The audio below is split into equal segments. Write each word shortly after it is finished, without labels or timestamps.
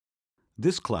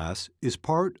This class is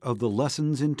part of the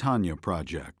Lessons in Tanya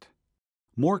project.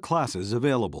 More classes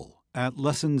available at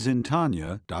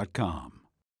lessonsintanya.com.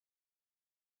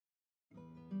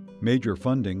 Major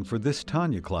funding for this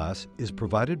Tanya class is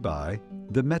provided by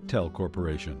the Mettel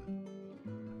Corporation.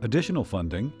 Additional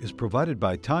funding is provided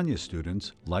by Tanya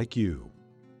students like you.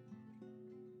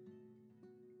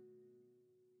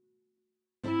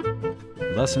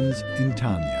 Lessons in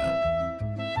Tanya.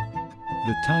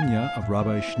 The Tanya of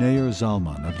Rabbi Schneur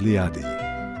Zalman of Liadi,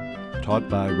 taught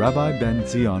by Rabbi Ben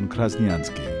Zion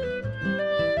Krasniansky.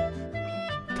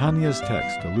 Tanya's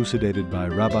text elucidated by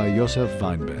Rabbi Yosef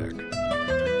Weinberg.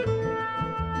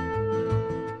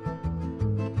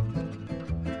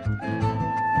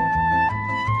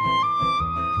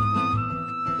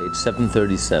 Page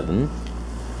 737.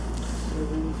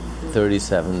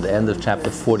 37, the end of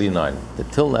chapter 49.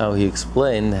 Till now he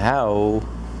explained how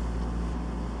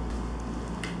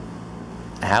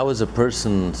is a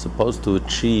person supposed to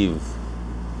achieve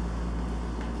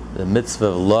the mitzvah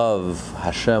of love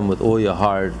Hashem with all your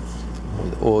heart,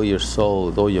 with all your soul,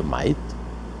 with all your might,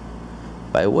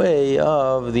 by way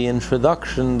of the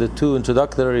introduction, the two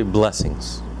introductory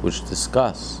blessings, which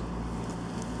discuss.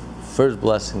 First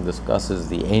blessing discusses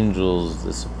the angels,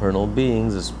 the supernal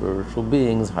beings, the spiritual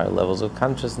beings, higher levels of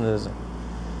consciousness.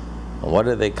 And what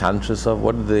are they conscious of?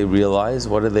 What do they realize?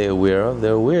 What are they aware of?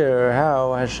 They're aware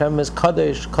how Hashem is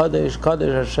Kadosh, Kadosh,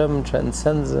 Kadosh. Hashem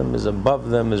transcends them, is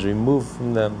above them, is removed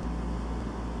from them.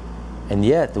 And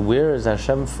yet, where is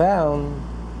Hashem found?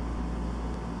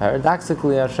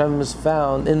 Paradoxically, Hashem is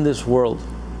found in this world.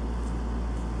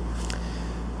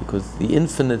 Because the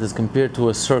infinite is compared to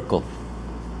a circle.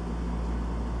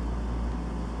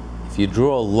 If you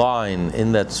draw a line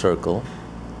in that circle,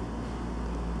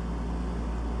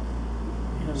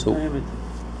 so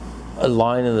a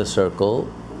line in the circle,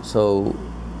 so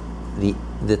the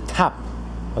top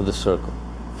of the circle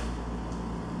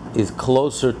is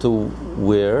closer to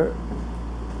where?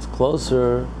 It's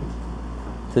closer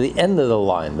to the end of the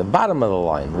line, the bottom of the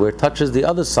line, where it touches the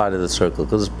other side of the circle,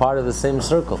 because it's part of the same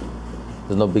circle.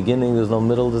 There's no beginning, there's no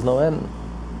middle, there's no end.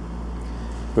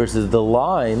 Versus the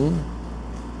line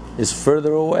is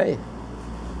further away.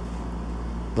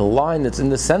 The line that's in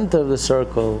the center of the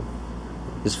circle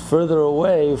is further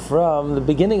away from the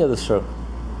beginning of the circle.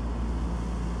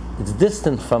 It's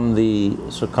distant from the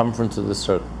circumference of the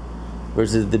circle.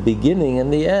 Versus the beginning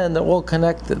and the end are all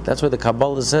connected. That's why the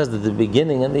Kabbalah says that the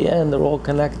beginning and the end are all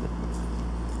connected.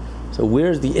 So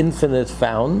where's the infinite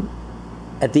found?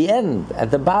 At the end,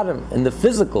 at the bottom, in the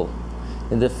physical.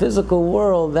 In the physical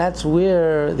world, that's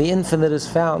where the infinite is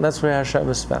found. That's where Hashem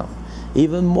is found.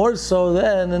 Even more so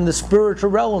than in the spiritual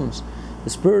realms. The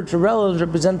spiritual realms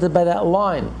represented by that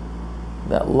line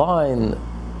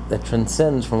that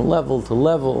transcends from level to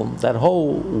level, that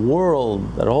whole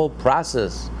world, that whole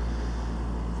process,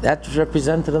 that's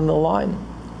represented in the line.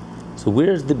 So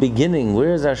where's the beginning?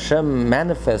 Where is Hashem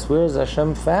manifest? Where is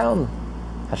Hashem found?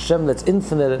 Hashem that's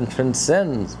infinite and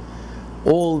transcends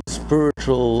all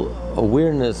spiritual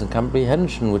awareness and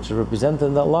comprehension, which is represented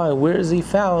in that line. Where is he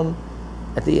found?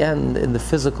 At the end, in the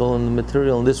physical and the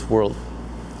material, in this world.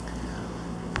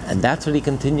 And that's what he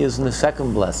continues in the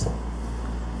second blessing.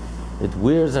 That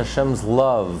where is Hashem's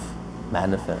love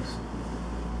manifest?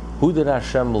 Who did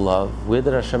Hashem love? Where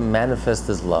did Hashem manifest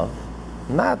his love?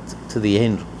 Not to the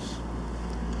angels.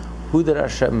 Who did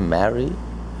Hashem marry?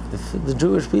 The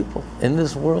Jewish people in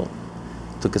this world.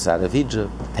 Took us out of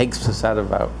Egypt, takes us out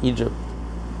of Egypt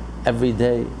every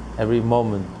day, every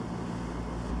moment.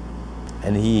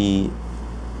 And he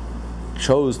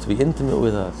chose to be intimate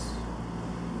with us.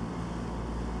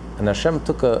 And Hashem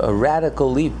took a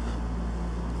radical leap.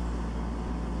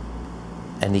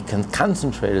 And he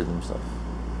concentrated himself.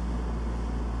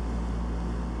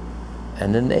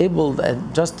 And enabled,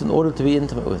 just in order to be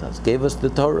intimate with us, gave us the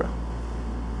Torah.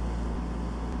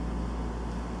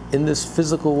 In this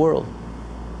physical world.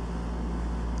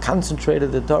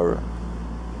 Concentrated the Torah.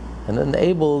 And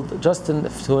enabled,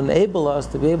 to enable us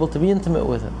to be able to be intimate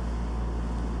with him.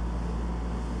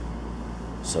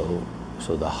 So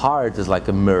the heart is like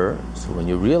a mirror. So when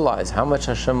you realize how much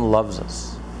Hashem loves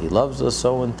us, he loves us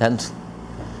so intensely,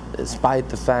 despite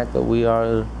the fact that we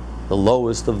are the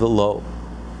lowest of the low.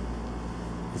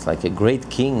 It's like a great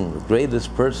king, the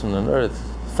greatest person on earth,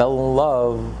 fell in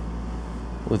love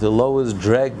with the lowest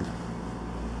dreg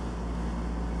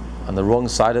on the wrong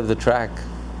side of the track,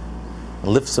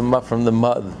 lifts him up from the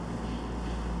mud,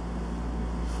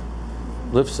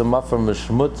 lifts him up from the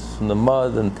schmutz, from the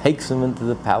mud, and takes him into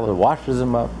the palace, washes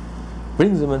him up,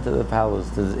 brings him into the palace,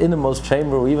 to his innermost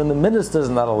chamber where even the minister is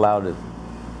not allowed it.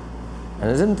 And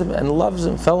is intimate and loves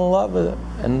him, fell in love with him.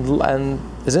 and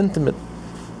is intimate,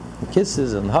 and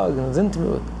kisses and hugs and is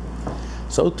intimate with.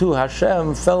 So too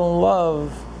Hashem fell in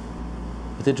love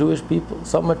with the Jewish people,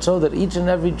 so much so that each and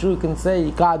every Jew can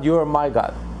say, God, you're my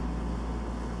God.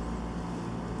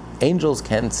 Angels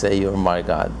can't say you're my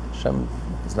God. Hashem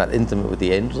is not intimate with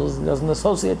the angels. He doesn't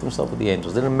associate himself with the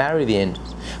angels. He didn't marry the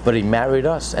angels. But he married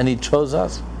us, and he chose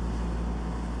us.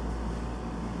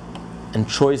 And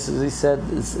choice, as he said,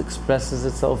 expresses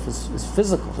itself as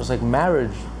physical. Just like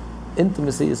marriage,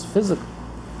 intimacy is physical.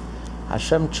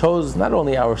 Hashem chose not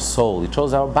only our soul, he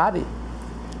chose our body.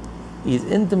 He's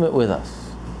intimate with us.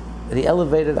 And he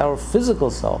elevated our physical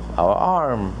self, our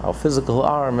arm, our physical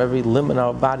arm, every limb in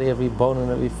our body, every bone and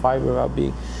every fiber of our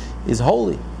being is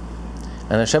holy.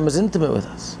 And Hashem is intimate with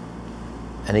us.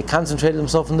 And he concentrated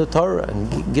himself in the Torah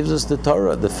and gives us the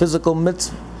Torah, the physical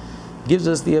mitzvah, gives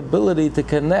us the ability to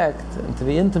connect and to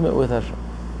be intimate with Hashem.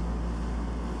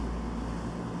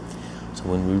 So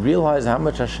when we realize how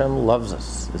much Hashem loves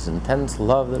us, this intense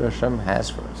love that Hashem has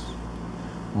for us,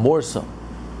 more so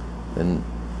than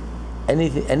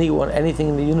anything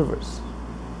in the universe,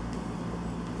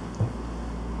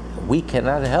 we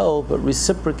cannot help but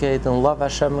reciprocate and love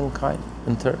Hashem in kind,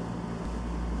 in turn.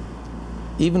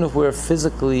 Even if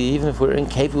we're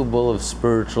incapable of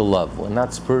spiritual love, we're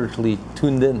not spiritually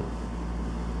tuned in,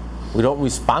 we don't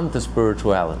respond to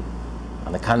spirituality.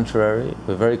 On the contrary,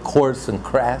 we're very coarse and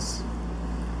crass,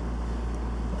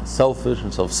 selfish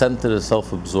and self-centered and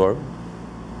self-absorbed.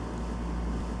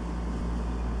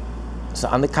 So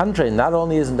on the contrary, not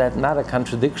only is that not a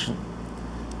contradiction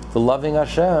to loving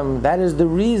Hashem, that is the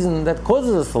reason that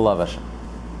causes us to love Hashem.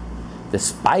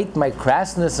 Despite my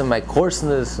crassness and my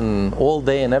coarseness, and all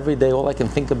day and every day all I can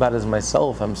think about is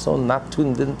myself, I'm so not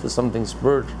tuned into something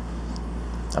spiritual.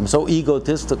 I'm so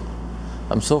egotistical.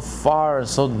 I'm so far and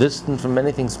so distant from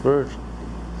anything spiritual.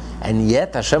 And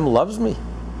yet Hashem loves me.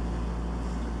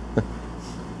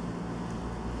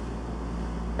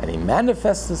 And he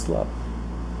manifests this love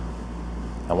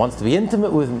and wants to be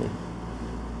intimate with me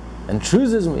and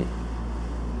chooses me.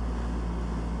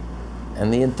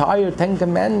 And the entire Ten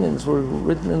Commandments were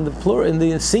written in the plural, in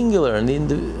the singular, and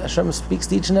Hashem speaks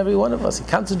to each and every one of us. He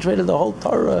concentrated the whole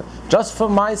Torah just for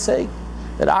my sake,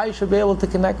 that I should be able to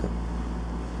connect with him.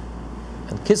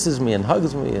 And kisses me and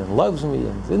hugs me and loves me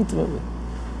and is intimate with me.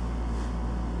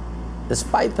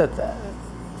 Despite the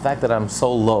fact that I'm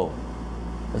so low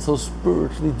and so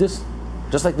spiritually distant,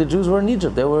 just like the Jews were in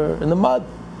Egypt, they were in the mud.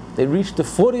 They reached the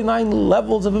 49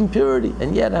 levels of impurity,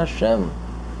 and yet Hashem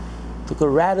took a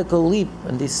radical leap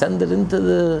and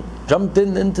jumped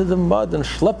into the mud and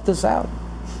schlepped us out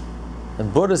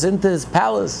and brought us into his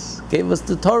palace, gave us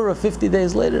the Torah 50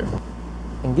 days later,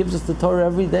 and gives us the Torah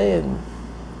every day and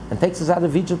takes us out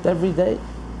of Egypt every day,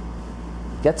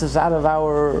 gets us out of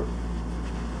our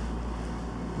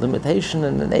limitation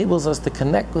and enables us to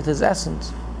connect with his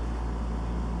essence.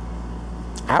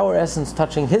 Our essence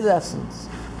touching his essence.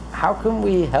 How can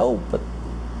we help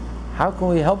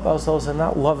ourselves and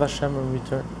not love Hashem in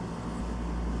return?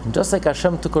 And just like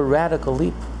Hashem took a radical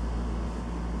leap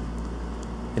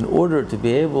in order to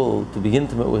be able to be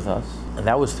intimate with us, and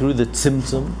that was through the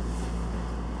tzimtzum,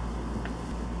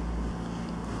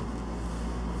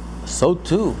 so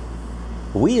too,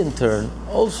 we in turn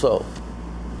also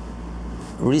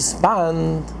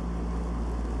respond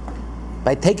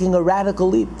by taking a radical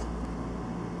leap,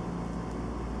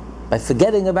 by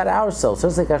forgetting about ourselves,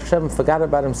 just like Hashem forgot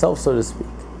about himself, so to speak,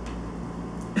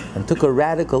 and took a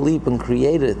radical leap and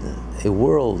created a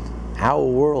world, our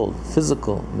world,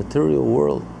 physical, material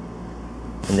world,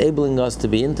 enabling us to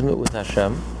be intimate with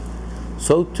Hashem.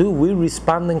 So too, we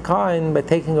respond in kind by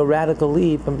taking a radical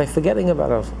leap and by forgetting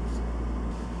about ourselves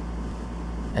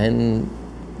and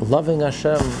loving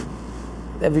Hashem,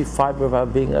 every fiber of our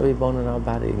being, every bone in our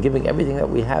body, and giving everything that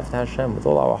we have to Hashem with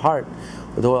all our heart,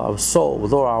 with all our soul,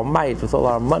 with all our might, with all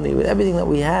our money, with everything that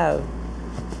we have,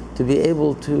 to be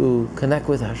able to connect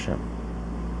with Hashem.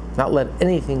 Not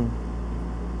letting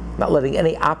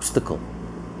any obstacle,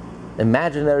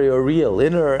 imaginary or real,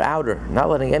 inner or outer, not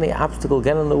letting any obstacle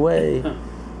get in the way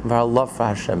of our love for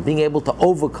Hashem. Being able to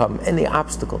overcome any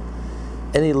obstacle,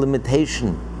 any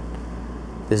limitation.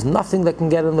 There's nothing that can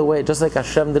get in the way, just like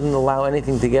Hashem didn't allow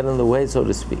anything to get in the way, so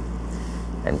to speak,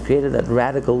 and created that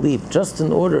radical leap just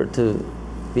in order to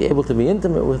be able to be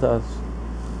intimate with us.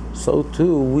 So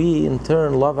too, we in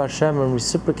turn love Hashem and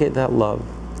reciprocate that love.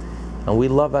 And we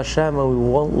love Hashem and we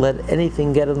won't let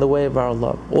anything get in the way of our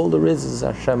love. All there is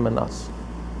Hashem and us.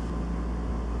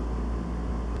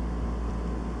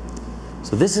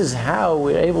 So this is how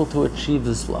we're able to achieve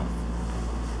this love,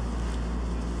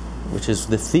 which is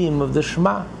the theme of the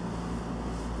Shema.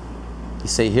 You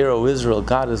say, "Hear, O Israel,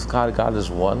 God is God, God is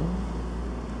one."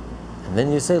 And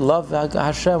then you say, "Love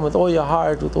Hashem with all your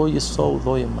heart, with all your soul, with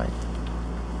all your might."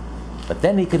 But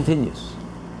then he continues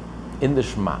in the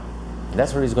Shema. And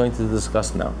that's what he's going to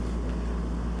discuss now.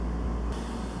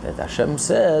 That Hashem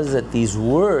says that these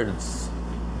words,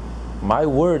 my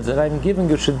words that I'm giving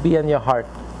you, should be on your heart.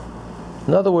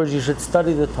 In other words, you should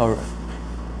study the Torah.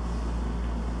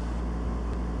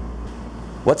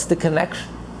 What's the connection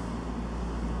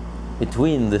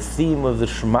between the theme of the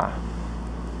Shema,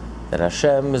 that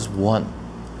Hashem is one,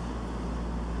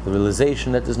 the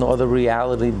realization that there's no other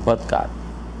reality but God,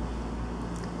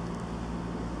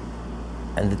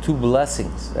 and the two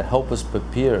blessings that help us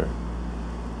prepare,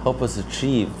 help us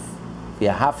achieve the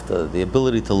ahavta, the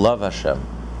ability to love Hashem,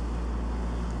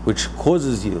 which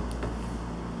causes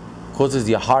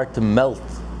your heart to melt,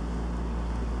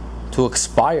 to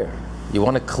expire. You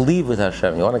want to cleave with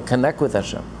Hashem, you want to connect with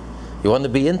Hashem, you want to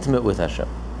be intimate with Hashem.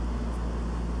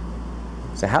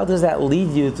 So how does that lead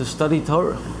you to study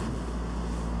Torah?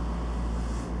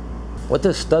 What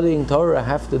does studying Torah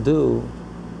have to do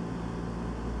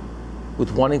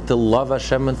with wanting to love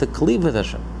Hashem and to cleave with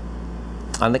Hashem?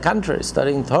 On the contrary,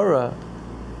 studying Torah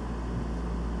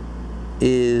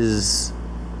is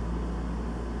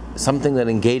something that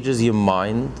engages your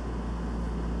mind,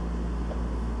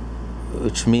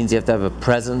 which means you have to have a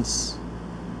presence,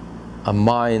 a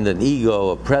mind, an ego,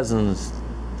 a presence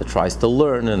that tries to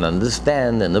learn and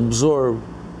understand and absorb.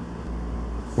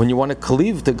 When you want to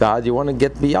cleave to God, you want to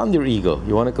get beyond your ego.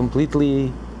 You want to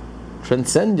completely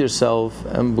transcend yourself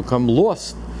and become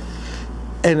lost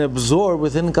and absorb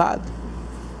within God.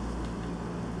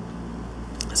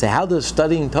 So how does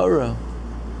studying Torah,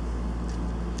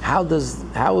 how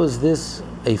is this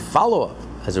a follow-up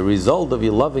as a result of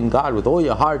you loving God with all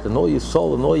your heart and all your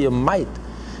soul and all your might?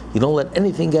 You don't let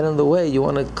anything get in the way. You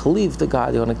want to cleave to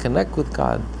God. You want to connect with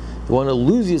God. You want to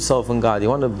lose yourself in God. You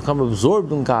want to become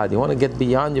absorbed in God. You want to get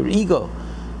beyond your ego.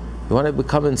 You want to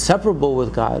become inseparable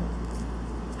with God.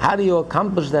 How do you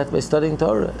accomplish that? By studying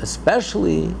Torah,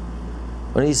 especially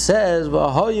when he says,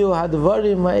 "V'hayu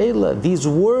hadvarim ha'ela," these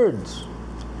words.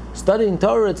 Studying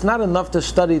Torah, it's not enough to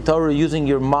study Torah using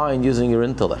your mind, using your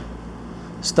intellect.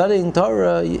 Studying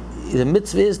Torah, the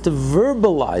mitzvah is to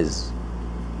verbalize,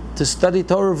 to study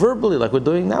Torah verbally, like we're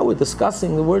doing now. We're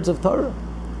discussing the words of Torah.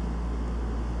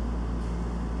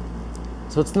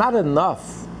 So it's not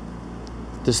enough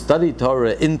to study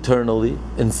Torah internally,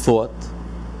 in thought,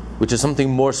 which is something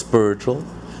more spiritual,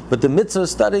 but the mitzvah of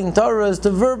studying Torah is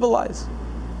to verbalize,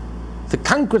 to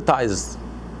concretize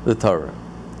the Torah,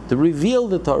 to reveal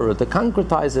the Torah, to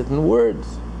concretize it in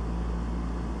words.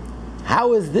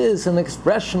 How is this an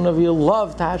expression of your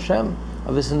love to Hashem,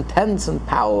 of this intense and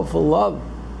powerful love?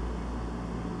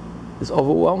 This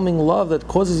overwhelming love that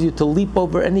causes you to leap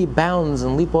over any bounds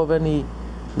and leap over any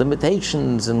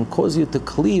limitations and cause you to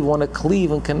want to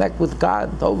cleave and connect with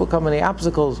God, to overcome any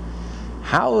obstacles.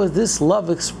 How is this love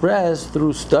expressed?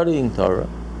 Through studying Torah,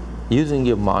 using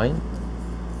your mind,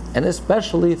 and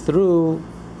especially through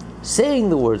saying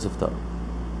the words of Torah,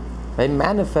 by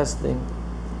manifesting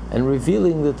and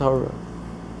revealing the Torah,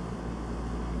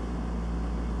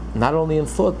 not only in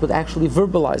thought but actually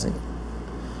verbalizing it.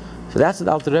 So that's what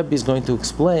Alter Rebbe is going to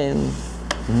explain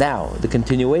now, the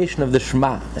continuation of the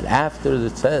Shema, that after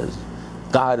it says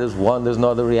God is one, there's no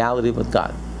other reality but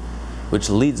God, which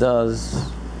leads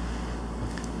us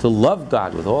to love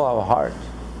God with all our heart.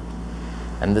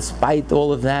 And despite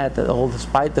all of that,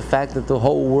 despite the fact that the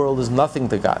whole world is nothing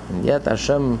to God, and yet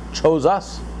Hashem chose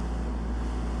us,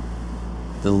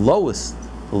 the lowest,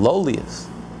 the lowliest,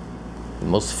 the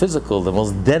most physical, the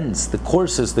most dense, the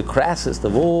coarsest, the crassest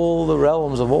of all the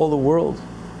realms of all the world.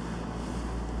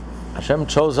 Hashem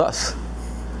chose us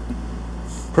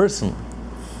personally,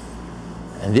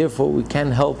 and therefore we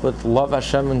can't help but love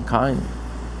Hashem in kind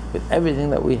with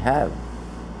everything that we have,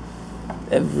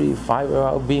 every fiber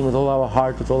of our being, with all our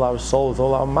heart, with all our soul, with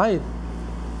all our might.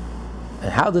 And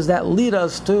how does that lead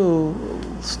us to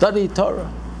study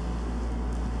Torah?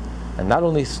 And not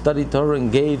only study Torah,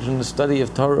 engage in the study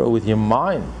of Torah with your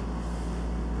mind,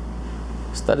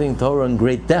 studying Torah in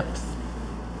great depth,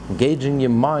 engaging your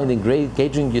mind,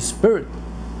 engaging your spirit,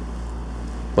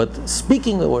 but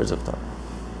speaking the words of Torah.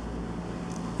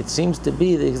 It seems to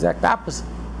be the exact opposite.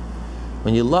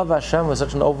 When you love Hashem with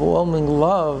such an overwhelming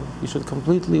love, you should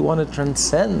completely want to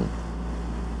transcend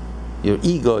your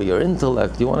ego, your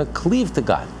intellect. You want to cleave to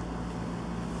God.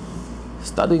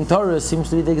 Studying Torah seems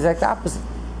to be the exact opposite.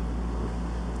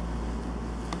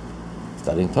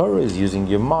 Studying Torah is using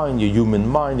your mind, your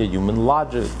human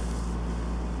logic,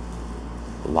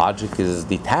 Logic is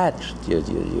detached. You're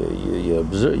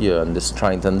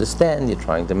trying to understand. You're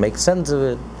trying to make sense of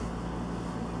it.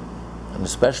 And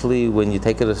especially when you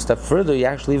take it a step further, you're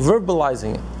actually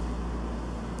verbalizing it,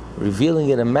 revealing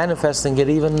it and manifesting it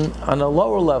even on a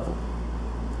lower level.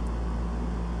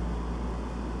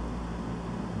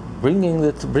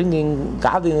 Bringing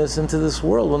godliness into this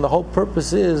world, when the whole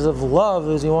purpose of love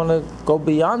is you want to go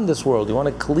beyond this world. You want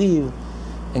to cleave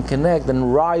and connect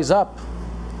and rise up,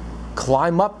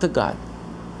 climb up to God,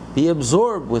 be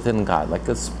absorbed within God, like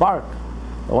a spark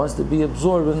that wants to be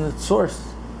absorbed in its source.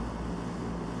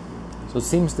 So it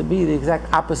seems to be the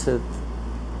exact opposite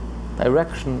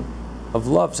direction of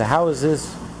love. So how is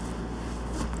this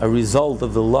a result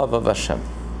of the love of Hashem?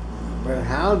 But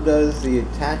how does the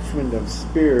attachment of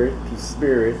spirit to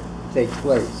spirit take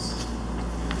place?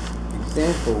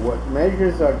 Example, what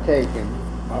measures are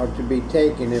to be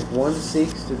taken if one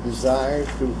seeks to desire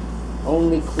to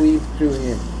only cleave to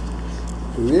him?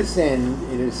 To this end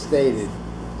it is stated,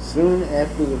 soon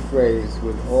after the phrase,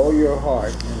 with all your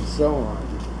heart, and so on.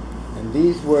 And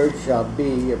these words shall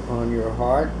be upon your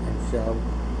heart,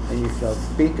 and you shall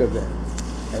speak of them.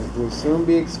 As will soon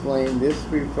be explained, this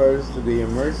refers to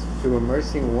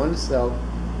immersing oneself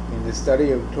in the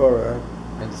study of Torah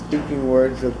and speaking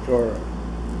words of Torah.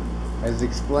 As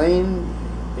explained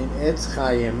in Etz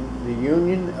Chaim, the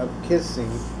union of kissing,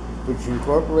 which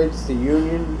incorporates the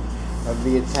union of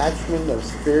the attachment of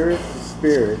spirit to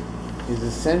spirit, is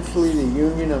essentially the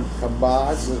union of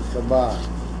Chabad with Chabad,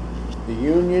 the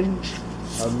union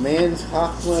of man's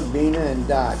Chachma, Bina, and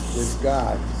Dat with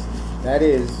God's, that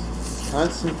is,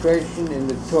 concentration in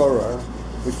the Torah,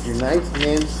 which unites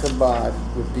man's Chabad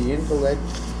with the intellect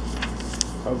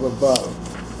of above.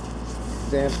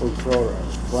 Example, Torah.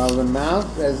 While the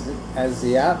mouth as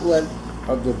the outlet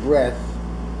of the breath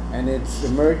and its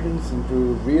emergence into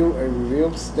a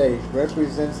revealed state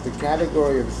represents the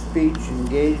category of speech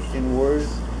engaged in words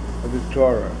of the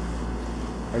Torah.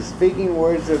 By speaking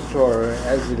words of Torah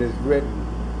as it is written,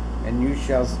 and you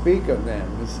shall speak of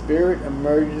them, the spirit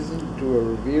emerges into a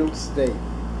revealed state.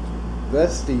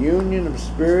 Thus the union of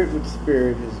spirit with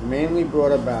spirit is mainly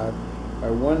brought about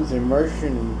by one's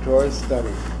immersion in Torah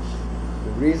study.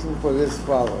 The reason for this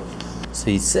follows. So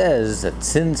he says that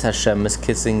since Hashem is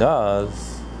kissing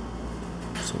us,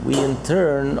 so we in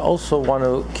turn also want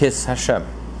to kiss Hashem.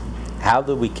 How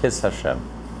do we kiss Hashem?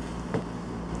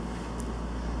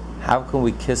 How can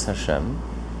we kiss Hashem?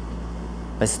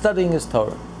 By studying His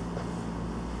Torah.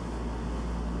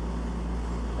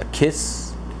 A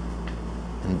kiss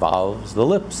involves the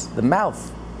lips, the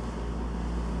mouth.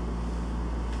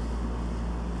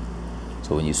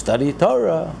 So when you study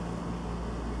Torah,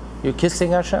 you're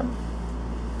kissing Hashem.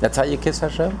 That's how you kiss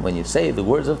Hashem. When you say the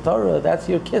words of Torah, that's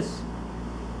your kiss.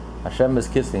 Hashem is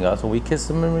kissing us, and we kiss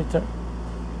Him in return.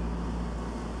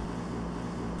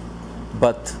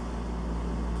 But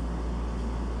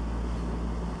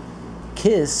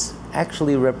kiss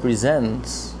actually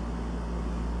represents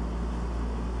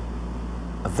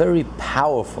a very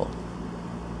powerful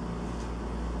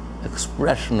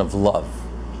expression of love.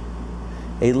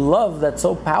 A love that's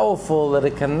so powerful that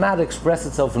it cannot express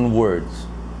itself in words.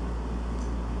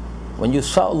 When you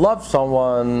love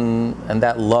someone and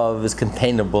that love is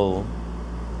containable,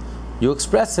 you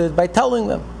express it by telling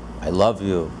them, I love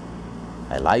you,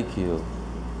 I like you,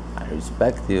 I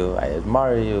respect you, I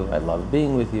admire you, I love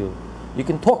being with you. You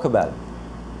can talk about it.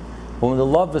 But when the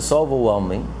love is so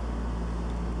overwhelming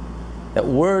that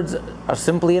words are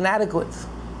simply inadequate,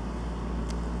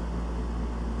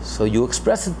 so you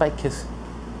express it by kissing.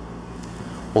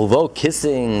 Although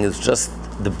kissing is just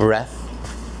the breath,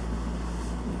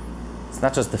 it's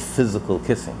not just the physical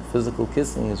kissing. Physical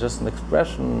kissing is just an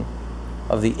expression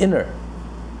of the inner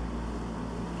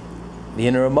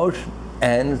emotion.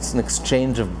 And it's an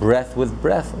exchange of breath with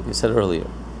breath, like you said earlier.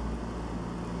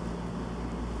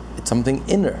 It's something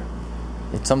inner.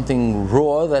 It's something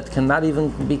raw that cannot even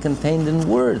be contained in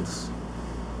words.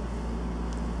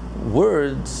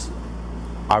 Words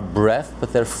are breath,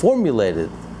 but they're formulated.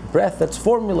 Breath that's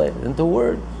formulated into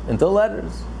words, into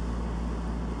letters,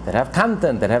 that have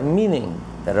content, that have meaning,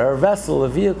 that are a vessel, a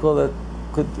vehicle that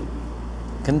could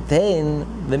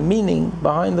contain the meaning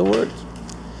behind the words.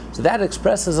 So that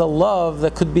expresses a love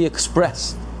that could be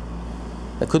expressed,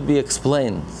 that could be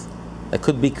explained, that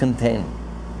could be contained.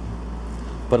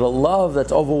 But a love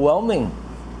that's overwhelming,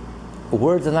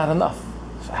 words are not enough.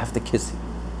 So I have to kiss you.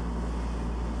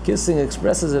 Kissing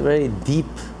expresses a very deep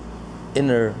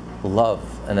inner love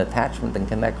and attachment and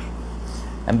connection.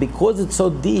 And because it's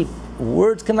so deep,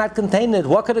 words cannot contain it.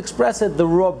 What could express it? The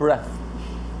raw breath.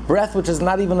 Breath which is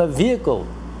not even a vehicle.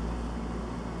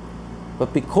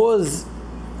 But because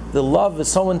the love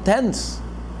is so intense.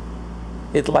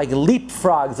 It like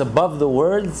leapfrogs above the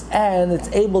words, and it's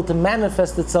able to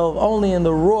manifest itself only in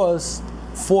the rawest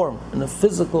form, in the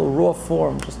physical raw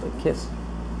form, just a kiss.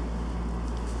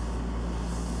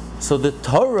 So the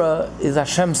Torah is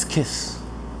Hashem's kiss.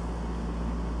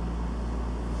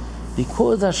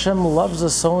 Because Hashem loves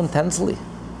us so intensely,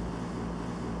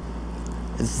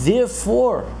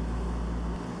 therefore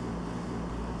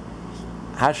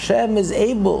Hashem is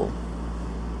able,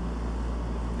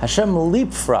 Hashem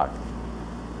leapfrogged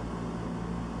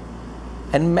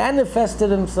and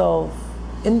manifested himself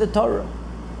in the Torah,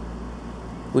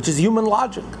 which is human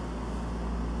logic.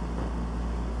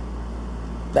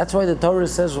 That's why the Torah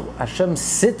says Hashem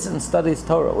sits and studies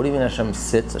Torah. What do you mean Hashem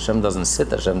sits? Hashem doesn't sit,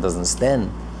 Hashem doesn't stand.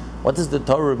 What does the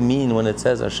Torah mean when it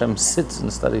says Hashem sits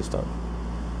and studies Torah?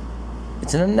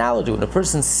 It's an analogy. When a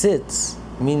person sits,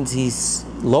 it means he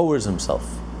lowers himself.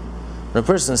 When a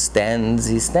person stands,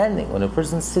 he's standing. When a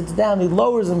person sits down, he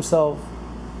lowers himself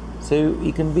so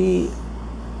he can be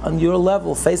on your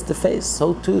level, face to face.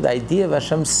 So too, the idea of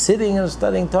Hashem sitting and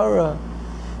studying Torah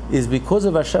is because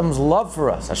of Hashem's love for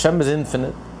us. Hashem is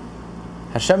infinite.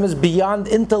 Hashem is beyond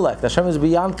intellect. Hashem is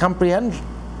beyond comprehension.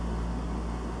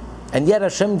 And yet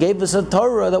Hashem gave us a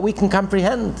Torah that we can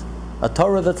comprehend. A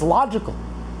Torah that's logical,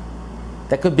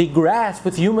 that could be grasped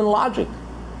with human logic.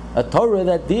 A Torah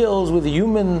that deals with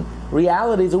human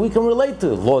realities that we can relate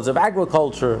to. Laws of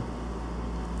agriculture,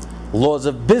 laws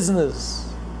of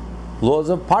business, laws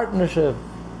of partnership,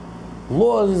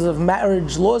 laws of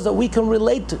marriage, laws that we can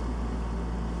relate to.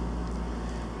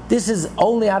 This is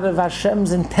only out of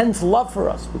Hashem's intense love for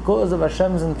us. Because of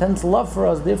Hashem's intense love for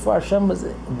us, therefore Hashem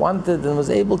wanted and was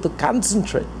able to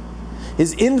concentrate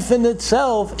His infinite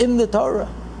self in the Torah,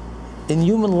 in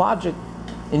human logic,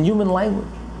 in human language,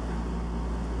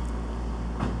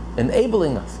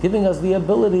 enabling us, giving us the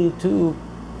ability to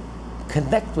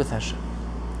connect with Hashem.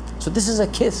 So this is a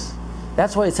kiss.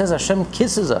 That's why it says Hashem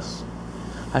kisses us.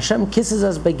 Hashem kisses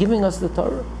us by giving us the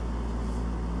Torah,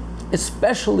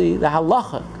 especially the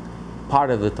halacha part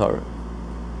of the Torah.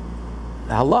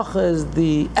 The halacha is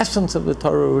the essence of the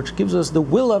Torah, which gives us the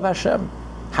will of Hashem,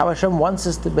 how Hashem wants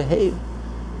us to behave,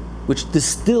 which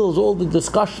distills all the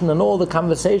discussion and all the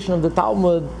conversation of the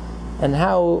Talmud, and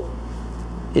how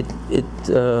it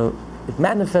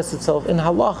manifests itself in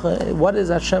halacha. What is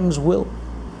Hashem's will,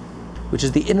 which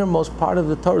is the innermost part of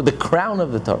the Torah, the crown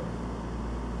of the Torah.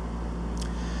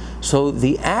 So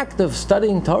the act of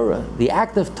studying Torah, the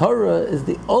act of Torah, is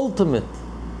the ultimate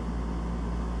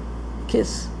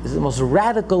kiss, is the most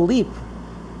radical leap.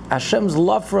 Hashem's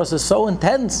love for us is so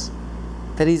intense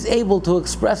that He's able to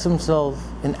express Himself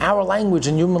in our language,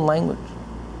 in human language,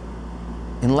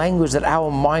 in language that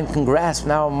our mind can grasp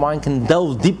and our mind can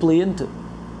delve deeply into.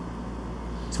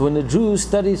 So when the Jew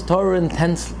studies Torah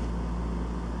intensely,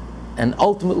 and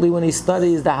ultimately when he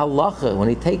studies the halacha, when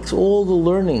he takes all the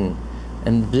learning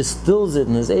and distills it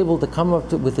and is able to come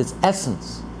up with its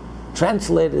essence,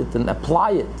 translate it and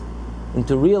apply it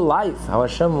into real life, how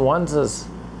Hashem wants us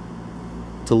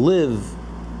to live.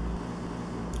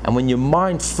 And when your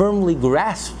mind firmly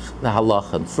grasps the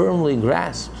halacha, and firmly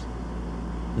grasps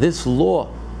this law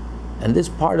and this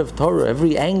part of Torah,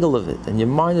 every angle of it, and your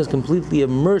mind is completely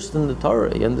immersed in the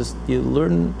Torah, you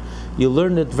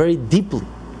learn it very deeply,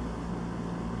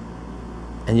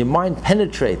 and your mind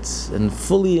penetrates and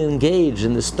fully engaged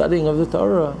in the studying of the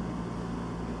Torah,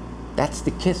 that's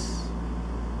the kiss.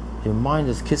 Your mind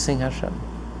is kissing Hashem.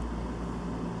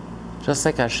 Just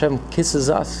like Hashem kisses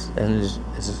us and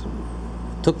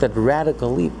took that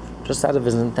radical leap just out of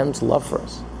His intense love for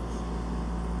us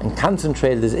and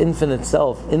concentrated His infinite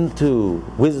self into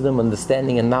wisdom,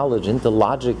 understanding, and knowledge, into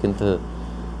logic, into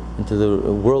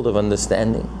the world of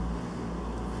understanding.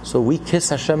 So we kiss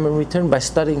Hashem in return by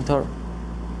studying Torah.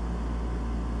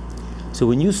 So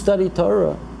when you study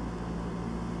Torah,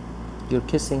 you're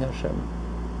kissing Hashem.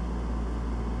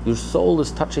 Your soul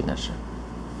is touching Hashem.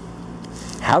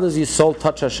 How does your soul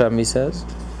touch Hashem, he says?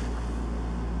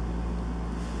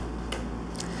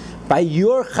 By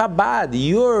your Chabad,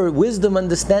 your wisdom,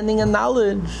 understanding, and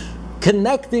knowledge,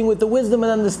 connecting with the wisdom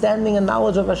and understanding and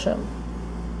knowledge of Hashem.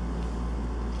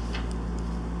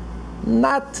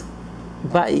 Not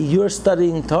by your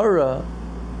studying Torah.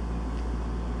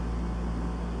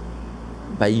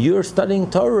 By your studying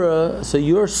Torah, so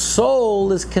your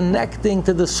soul is connecting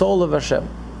to the soul of Hashem,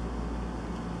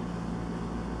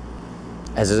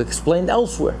 as is explained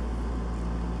elsewhere.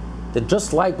 That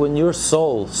just like when your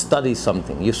soul studies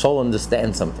something, your soul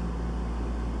understands something.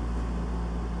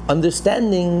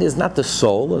 Understanding is not the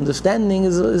soul. Understanding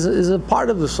is a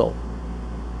part of the soul.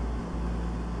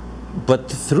 But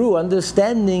through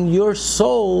understanding, your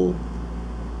soul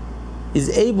is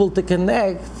able to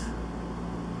connect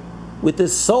with the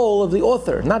soul of the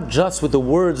author, not just with the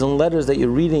words and letters that you're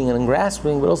reading and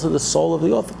grasping, but also the soul of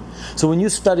the author. So when you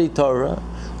study Torah,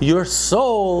 your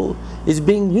soul is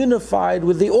being unified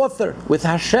with the author, with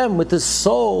Hashem, with the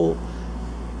soul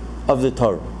of the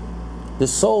Torah. The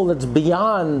soul that's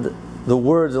beyond the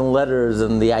words and letters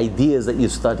and the ideas that you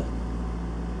study.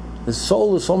 The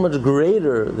soul is so much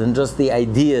greater than just the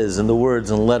ideas and the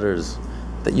words and letters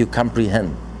that you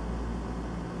comprehend.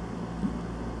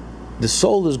 The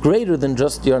soul is greater than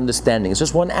just your understanding. It's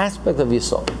just one aspect of your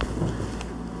soul.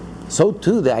 So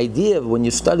too, the idea of when you're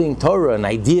studying Torah, an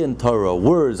idea in Torah,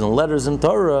 words and letters in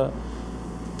Torah,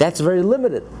 that's very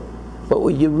limited. But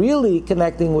what you're really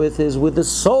connecting with is with the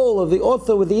soul of the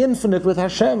author, with the infinite, with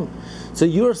Hashem. So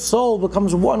your soul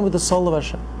becomes one with the soul of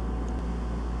Hashem.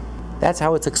 That's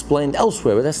how it's explained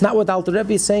elsewhere. But that's not what the Alter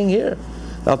Rebbe is saying here.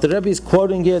 The Alter Rebbe is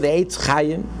quoting here the Eitz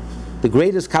Chaim, the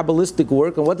greatest Kabbalistic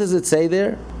work. And what does it say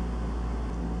there?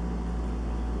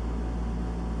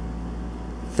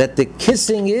 That the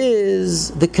kissing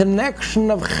is the connection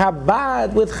of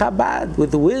Chabad,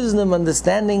 with wisdom,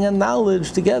 understanding, and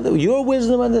knowledge together. Your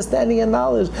wisdom, understanding, and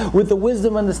knowledge with the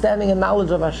wisdom, understanding, and knowledge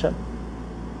of Hashem.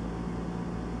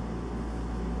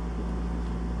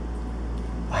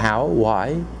 How?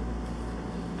 Why?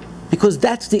 Because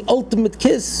that's the ultimate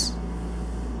kiss.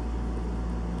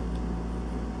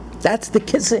 That's the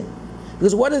kissing.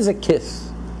 Because what is a kiss?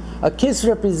 A kiss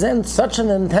represents such an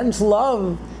intense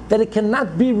love that it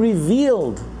cannot be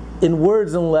revealed in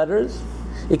words and letters.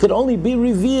 It could only be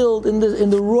revealed in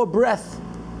the raw breath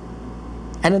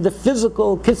and in the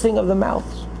physical kissing of the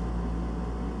mouth.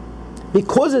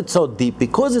 Because it's so deep,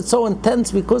 because it's so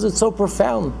intense, because it's so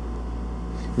profound.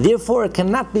 Therefore, it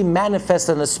cannot be manifest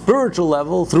on a spiritual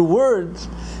level through words.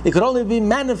 It could only be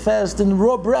manifest in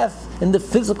raw breath, in the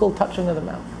physical touching of the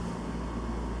mouth.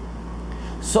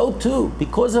 So too,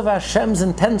 because of Hashem's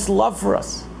intense love for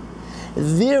us,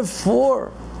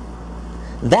 therefore,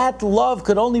 that love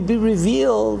could only be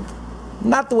revealed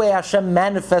not the way Hashem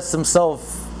manifests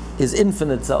Himself, His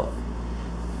infinite self,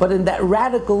 but in that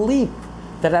radical leap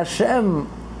that Hashem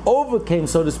overcame,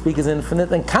 so to speak, His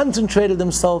infinite and concentrated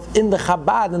Himself in the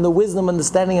Chabad, in the wisdom,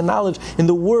 understanding, and knowledge, in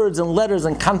the words and letters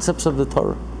and concepts of the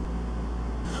Torah.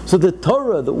 So the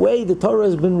Torah, the way the Torah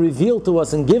has been revealed to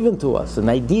us and given to us, and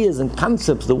ideas and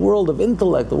concepts, the world of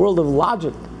intellect, the world of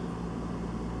logic,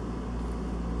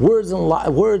 words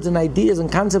and ideas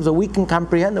and concepts that we can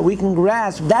comprehend, that we can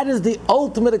grasp, that is the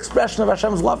ultimate expression of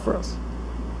Hashem's love for us.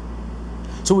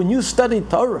 So when you study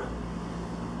Torah,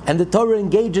 and the Torah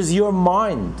engages your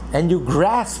mind, and you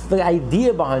grasp the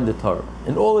idea behind the Torah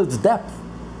in all its depth,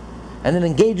 and it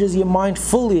engages your mind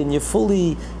fully, and you're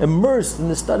fully immersed in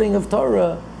the studying of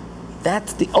Torah,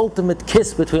 that's the ultimate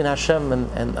kiss between Hashem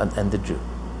and the Jew.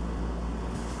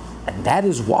 And that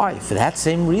is why, for that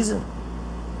same reason,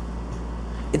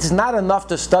 it's not enough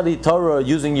to study Torah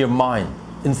using your mind,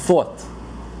 in thought.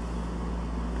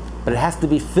 But it has to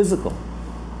be physical.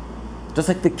 Just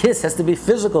like the kiss has to be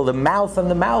physical, the mouth and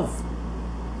the mouth.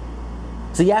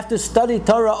 So you have to study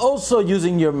Torah also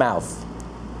using your mouth.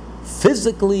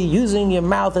 Physically using your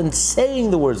mouth and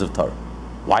saying the words of Torah.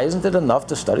 Why isn't it enough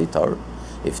to study Torah?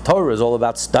 If Torah is all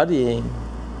about studying,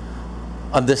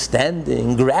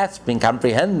 understanding, grasping,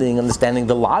 comprehending, understanding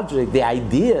the logic, the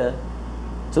idea,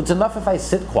 so it's enough if I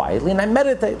sit quietly and I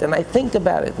meditate and I think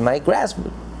about it and I grasp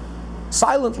it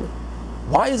silently.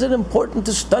 Why is it important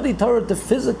to study Torah, to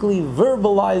physically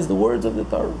verbalize the words of the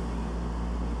Torah?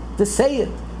 To say it,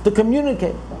 to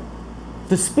communicate,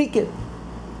 to speak it.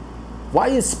 Why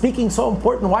is speaking so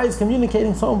important? Why is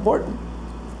communicating so important?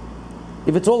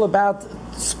 If it's all about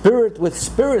spirit with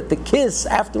spirit, the kiss,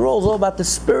 after all, is all about the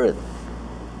spirit.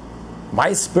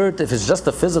 My spirit, if it's just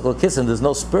a physical kiss and there's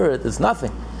no spirit, it's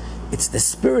nothing. It's the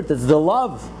spirit, it's the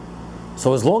love.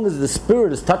 So as long as the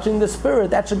spirit is touching the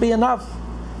spirit, that should be enough.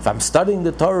 If I'm studying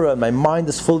the Torah and my mind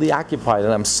is fully occupied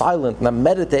and I'm silent and I'm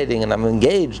meditating and I'm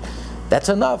engaged, that's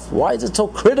enough. Why is it so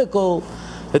critical?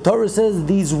 The Torah says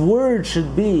these words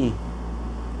should be,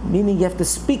 meaning you have to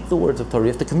speak the words of Torah, you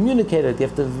have to communicate it, you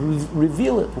have to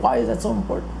reveal it. Why is that so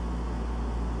important?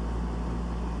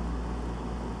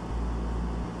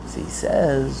 So he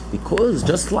says, because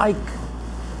just like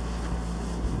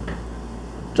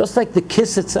the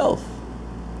kiss itself,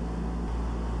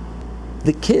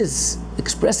 the kiss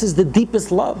expresses the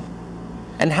deepest love.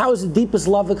 And how is the deepest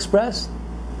love expressed?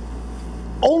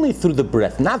 Only through the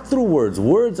breath, not through words.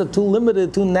 Words are too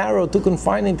limited, too narrow, too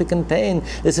confining to contain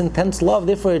this intense love.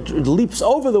 Therefore, it leaps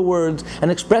over the words and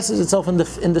expresses itself in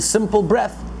the simple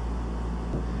breath.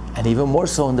 and even more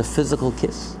so in the physical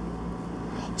kiss.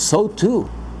 So too,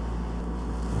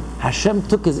 Hashem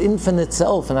took His infinite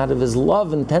self and out of His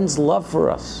love, intense love for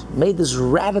us, made this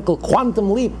radical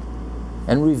quantum leap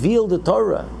and revealed the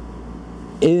Torah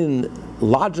in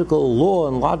logical law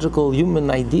and logical human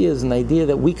ideas, an idea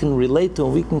that we can relate to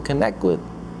and we can connect with,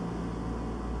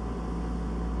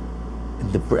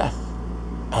 in the breath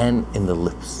and in the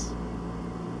lips.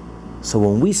 So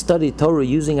when we study Torah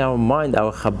using our mind,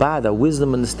 our Chabad, our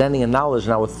wisdom, understanding, and knowledge,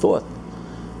 and our thought,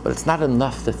 but it's not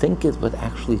enough to think it, but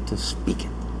actually to speak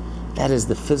it. That is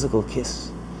the physical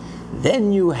kiss.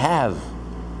 Then you have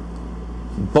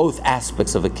both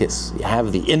aspects of a kiss. You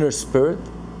have the inner spirit,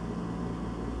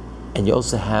 and you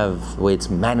also have the way it's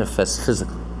manifest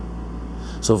physically.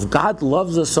 So if God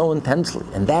loves us so intensely,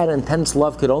 and that intense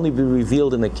love could only be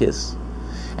revealed in a kiss,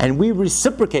 and we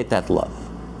reciprocate that love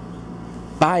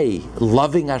by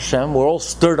loving Hashem, we're all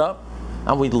stirred up,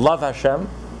 and we love Hashem.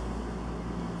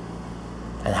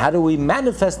 And how do we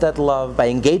manifest that love? By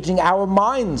engaging our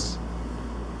minds,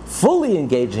 fully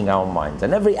engaging our minds,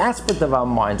 and every aspect of our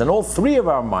minds, and all three of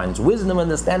our minds, wisdom,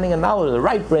 understanding, and knowledge, the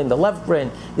right brain, the left brain,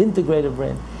 the integrated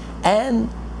brain, and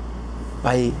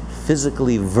by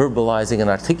physically verbalizing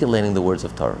and articulating the words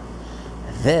of Torah.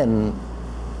 Then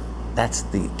that's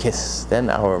the kiss. Then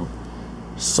our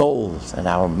souls and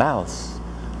our mouths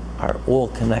are all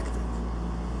connected.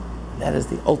 That is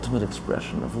the ultimate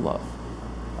expression of love.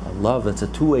 Love, it's a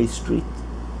two-way street.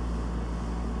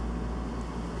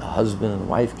 A husband and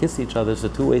wife kiss each other, it's a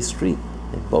two-way street.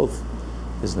 They both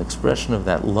is an expression of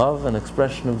that love, an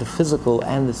expression of the physical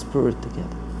and the spirit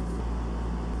together.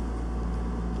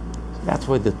 So that's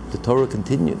why the Torah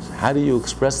continues. How do you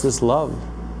express this love?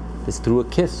 It's through a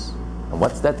kiss. And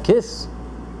what's that kiss?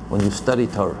 When you study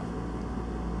Torah.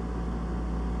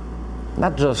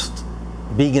 Not just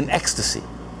being in ecstasy.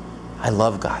 I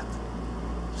love God.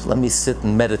 So let me sit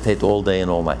and meditate all day and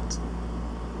all night.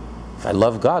 If I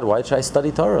love God, why should I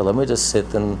study Torah? Let me just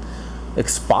sit and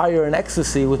expire in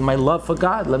ecstasy with my love for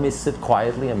God. Let me sit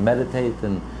quietly and meditate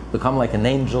and become like an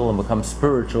angel and become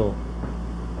spiritual.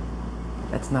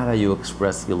 That's not how you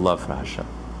express your love for Hashem.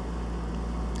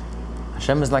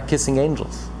 Hashem is not kissing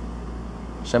angels.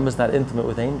 Hashem is not intimate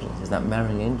with angels. He's not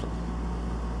marrying angels.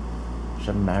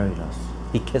 Hashem married us.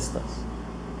 He kissed us.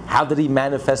 How did He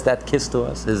manifest that kiss to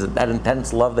us? Is it that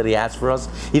intense love that He has for us,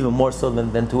 even more so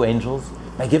than to angels?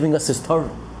 By giving us His Torah.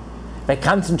 By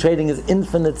concentrating His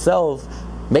infinite self,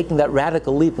 making that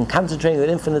radical leap and concentrating that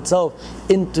infinite self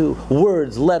into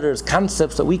words, letters,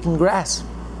 concepts that we can grasp.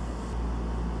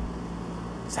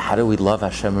 So how do we love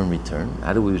Hashem in return?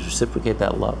 How do we reciprocate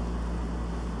that love?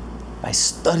 By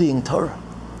studying Torah.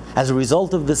 As a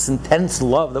result of this intense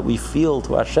love that we feel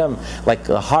to Hashem, like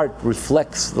a heart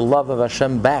reflects the love of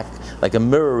Hashem back, like a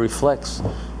mirror reflects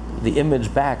the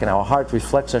image back, and our heart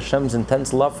reflects Hashem's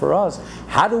intense love for us.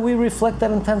 How do we reflect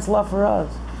that intense love for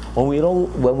us? When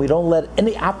we don't let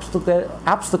any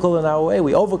obstacle in our way,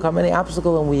 we overcome any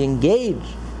obstacle and we engage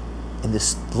in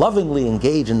this, lovingly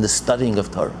engage in the studying of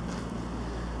Torah.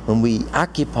 When we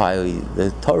occupy,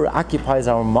 the Torah occupies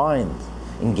our mind,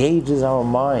 engages our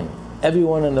mind.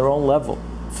 Everyone on their own level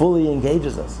fully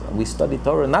engages us. And we study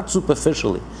Torah not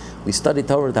superficially. We study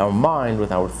Torah with our mind,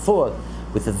 with our thought,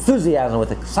 with enthusiasm,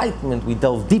 with excitement. We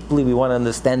delve deeply. We want to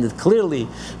understand it clearly.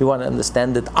 We want to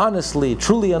understand it honestly,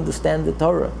 truly understand the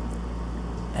Torah.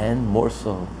 And more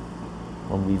so,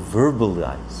 when we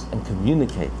verbalize and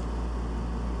communicate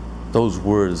those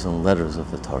words and letters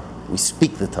of the Torah. We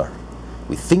speak the Torah.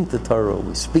 We think the Torah.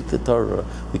 We speak the Torah.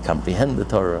 We comprehend the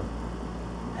Torah.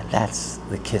 And that's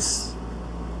the kiss.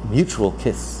 Mutual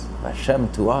kiss of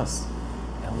Hashem to us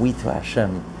and we to Hashem,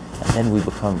 and then we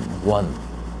become one.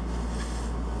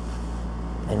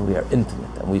 And we are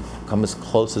intimate, and we come as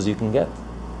close as you can get.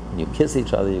 When you kiss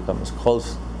each other, you come as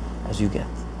close as you get.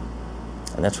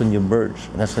 And that's when you merge,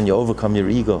 and that's when you overcome your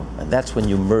ego, and that's when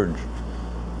you merge.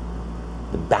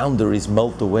 The boundaries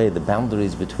melt away, the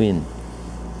boundaries between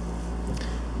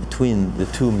the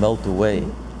two melt away,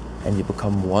 and you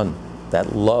become one.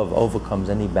 That love overcomes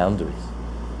any boundaries.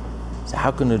 So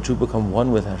how can a Jew become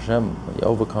one with Hashem when you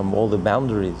overcome all the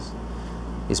boundaries?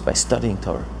 Is by studying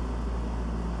Torah,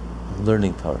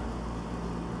 learning Torah,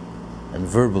 and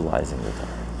verbalizing the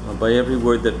Torah. By every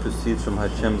word that proceeds from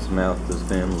Hashem's mouth does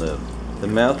man live. The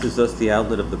mouth is thus the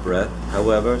outlet of the breath.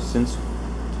 However, since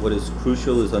what is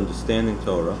crucial is understanding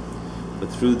Torah, but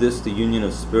through this the union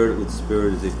of spirit with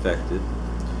spirit is effected,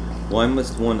 why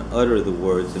must one utter the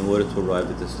words in order to arrive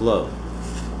at this love?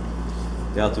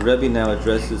 The Alter Rebbe now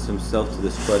addresses himself to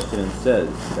this question and says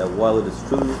that while it is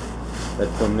true that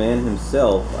for man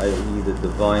himself, i.e. the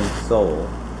divine soul,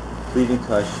 cleaving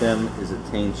to Hashem is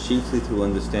attained chiefly through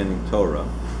understanding Torah,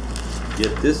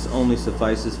 yet this only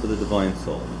suffices for the divine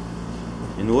soul.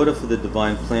 In order for the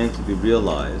divine plan to be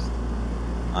realized,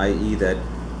 i.e. that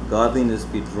godliness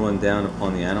be drawn down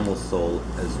upon the animal soul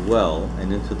as well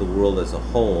and into the world as a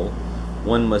whole,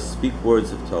 one must speak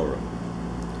words of Torah.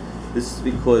 This is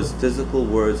because physical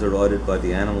words are uttered by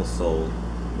the animal soul,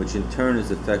 which in turn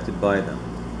is affected by them.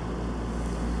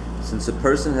 Since a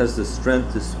person has the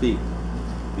strength to speak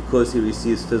because he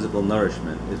receives physical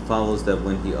nourishment, it follows that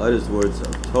when he utters words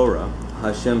of Torah,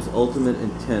 Hashem's ultimate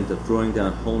intent of drawing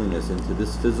down holiness into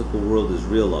this physical world is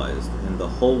realized, and the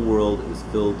whole world is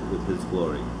filled with His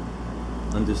glory.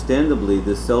 Understandably,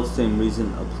 this selfsame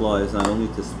reason applies not only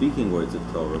to speaking words of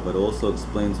Torah, but also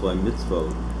explains why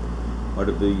mitzvot are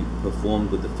to be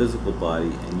performed with the physical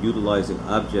body and utilizing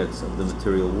objects of the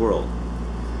material world.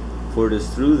 For it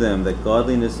is through them that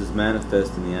godliness is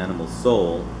manifest in the animal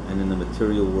soul and in the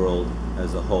material world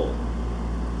as a whole.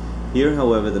 Here,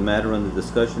 however, the matter under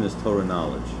discussion is Torah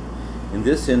knowledge. In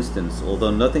this instance,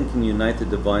 although nothing can unite the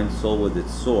divine soul with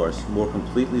its source more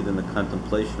completely than the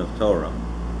contemplation of Torah,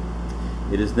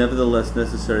 it is nevertheless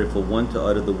necessary for one to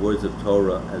utter the words of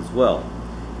Torah as well,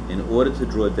 in order to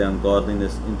draw down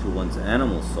godliness into one's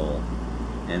animal soul,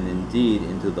 and indeed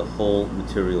into the whole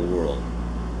material world.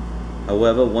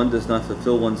 However, one does not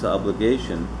fulfill one's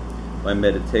obligation by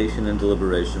meditation and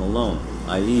deliberation alone,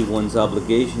 i.e. one's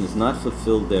obligation is not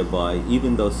fulfilled thereby,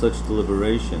 even though such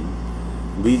deliberation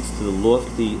leads to the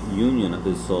lofty union of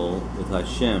his soul with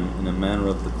Hashem in a manner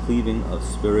of the cleaving of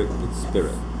spirit with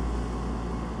spirit,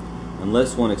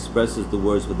 unless one expresses the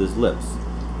words with his lips,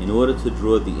 in order to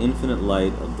draw the infinite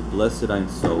light of the blessed Ein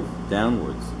Sof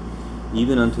downwards,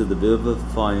 even unto the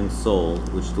vivifying soul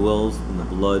which dwells in the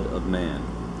blood of man,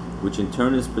 which in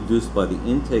turn is produced by the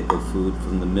intake of food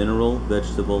from the mineral,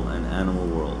 vegetable, and animal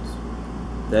worlds.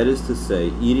 That is to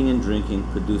say, eating and drinking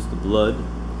produce the blood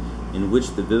in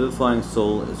which the vivifying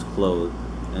soul is clothed,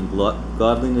 and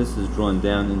godliness is drawn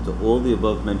down into all the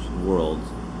above-mentioned worlds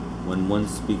when one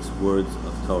speaks words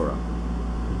of Torah.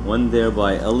 One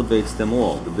thereby elevates them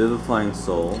all, the vivifying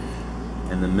soul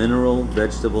and the mineral,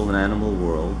 vegetable, and animal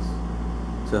worlds,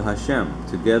 to Hashem,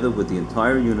 together with the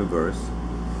entire universe,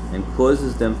 and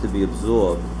causes them to be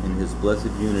absorbed in His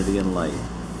blessed unity and light,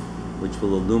 which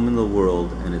will illumine the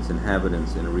world and its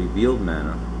inhabitants in a revealed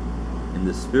manner, in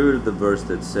the spirit of the verse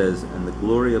that says, "And the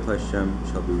glory of Hashem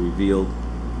shall be revealed,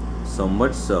 so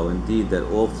much so, indeed, that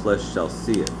all flesh shall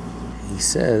see it." He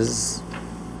says,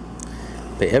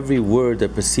 by every word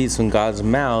that proceeds from God's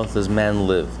mouth does man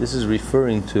live. This is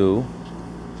referring to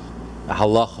a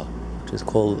halacha, which is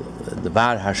called the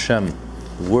Devar Hashem,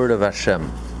 the word of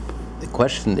Hashem. The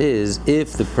question is,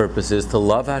 if the purpose is to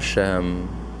love Hashem,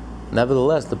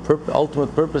 nevertheless, the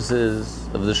ultimate purpose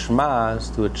of the Shema is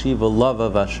to achieve a love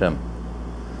of Hashem.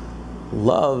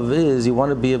 Love is, you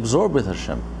want to be absorbed with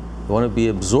Hashem. You want to be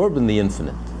absorbed in the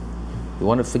infinite. You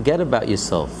want to forget about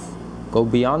yourself. Go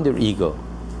beyond your ego.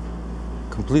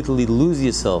 Completely lose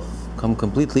yourself. Become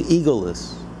completely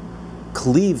egoless.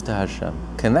 Cleave to Hashem.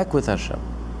 Connect with Hashem.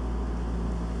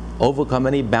 Overcome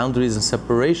any boundaries and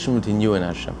separation between you and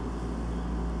Hashem.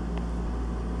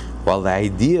 While the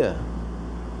idea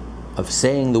of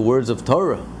saying the words of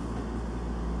Torah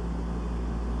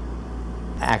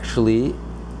actually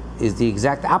is the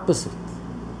exact opposite.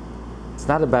 It's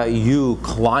not about you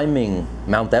climbing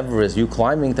Mount Everest, you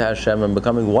climbing to Hashem and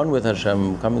becoming one with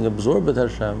Hashem, becoming absorbed with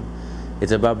Hashem.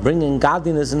 It's about bringing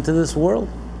godliness into this world.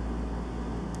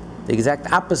 The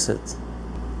exact opposite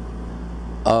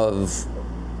of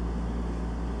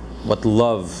what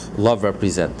love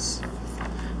represents.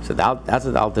 So that's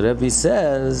what Alter Rebbe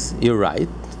says. You're right,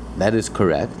 that is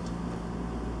correct.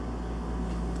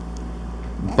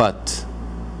 But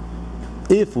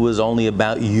if it was only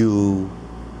about you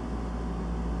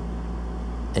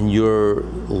and your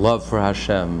love for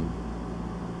Hashem,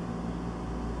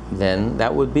 then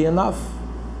that would be enough.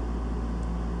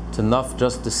 It's enough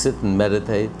just to sit and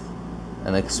meditate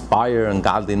and aspire in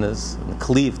godliness and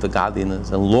cleave to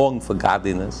godliness and long for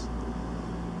godliness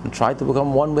and try to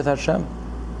become one with Hashem.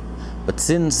 But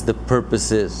since the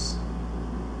purpose is,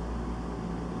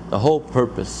 the whole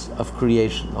purpose of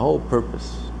creation, the whole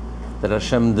purpose that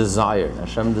Hashem desired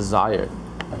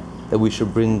that we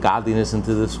should bring godliness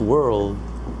into this world,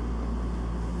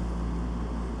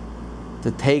 to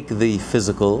take the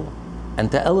physical and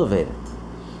to elevate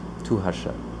it to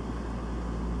Hashem.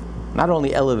 Not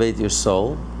only elevate your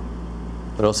soul,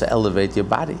 but also elevate your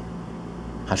body.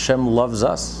 Hashem loves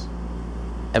us,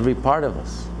 every part of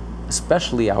us,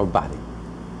 especially our body.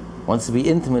 Wants to be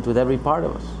intimate with every part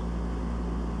of us.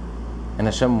 And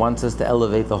Hashem wants us to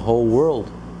elevate the whole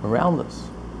world around us.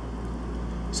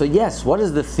 So yes, what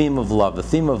is the theme of love? The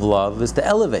theme of love is to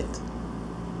elevate.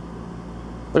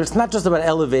 But it's not just about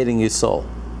elevating your soul.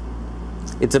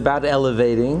 It's about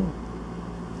elevating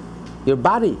your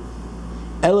body,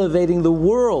 elevating the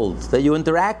world that you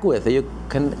interact with, that you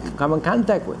can come in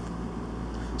contact with.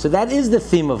 So that is the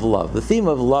theme of love. The theme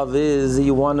of love is that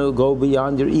you want to go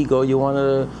beyond your ego, you want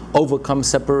to overcome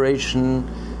separation,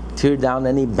 tear down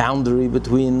any boundary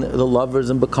between the lovers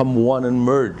and become one and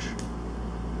merge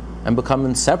and become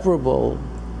inseparable.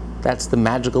 That's the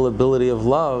magical ability of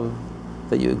love,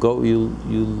 that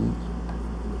you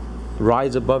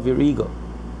rise above your ego.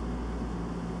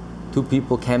 Two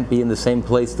people can't be in the same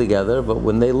place together, but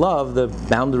when they love, the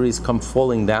boundaries come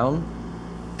falling down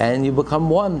and you become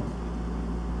one.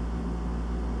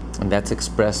 And that's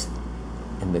expressed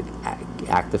in the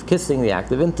act of kissing, the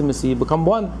act of intimacy. You become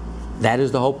one. That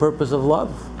is the whole purpose of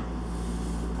love.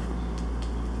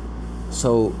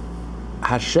 So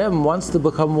Hashem wants to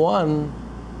become one,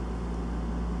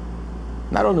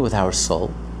 not only with our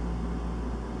soul,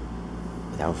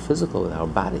 with our physical, with our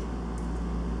body.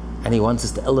 And He wants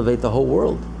us to elevate the whole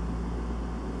world.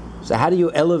 So how do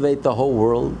you elevate the whole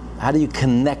world? How do you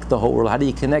connect the whole world? How do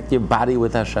you connect your body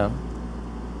with Hashem?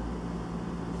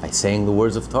 By saying the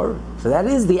words of Torah. So that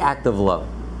is the act of love.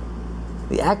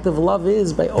 The act of love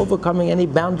is by overcoming any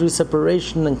boundary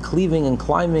separation and cleaving and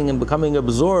climbing and becoming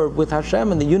absorbed with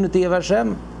Hashem and the unity of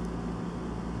Hashem.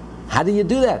 How do you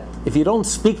do that? If you don't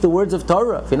speak the words of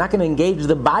Torah, if you're not going to engage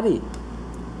the body,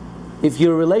 if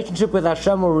your relationship with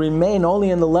Hashem will remain only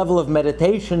in the level of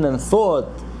meditation and thought,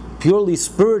 purely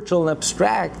spiritual and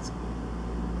abstract,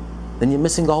 then you're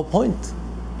missing the whole point.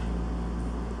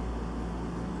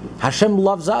 Hashem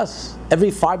loves us.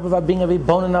 Every fiber of our being, every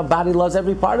bone in our body loves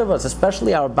every part of us,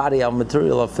 especially our body, our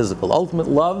material, our physical. Ultimate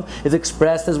love is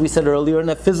expressed, as we said earlier, in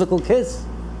a physical kiss.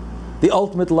 The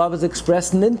ultimate love is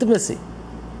expressed in intimacy.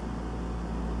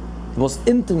 The most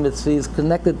intimacy is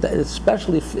connected,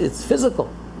 especially it's physical.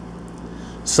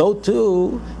 So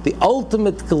too, the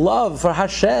ultimate love for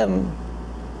Hashem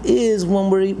is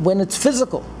when it's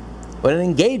physical, when it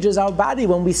engages our body,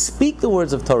 when we speak the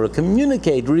words of Torah,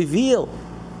 communicate, reveal.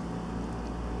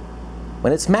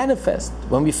 When it's manifest,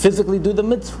 when we physically do the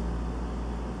mitzvah,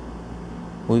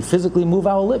 when we physically move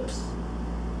our lips.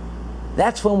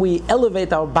 That's when we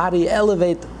elevate our body,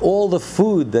 elevate all the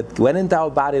food that went into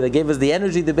our body, that gave us the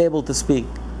energy to be able to speak.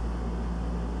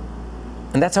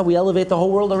 And that's how we elevate the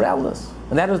whole world around us.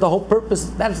 And that is the whole purpose.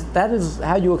 That is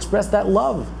how you express that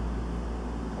love.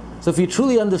 So if you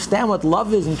truly understand what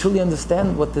love is, and truly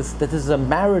understand that this is a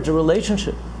marriage, a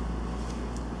relationship,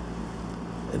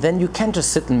 then you can't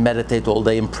just sit and meditate all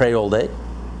day and pray all day.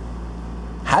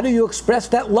 How do you express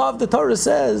that love? The Torah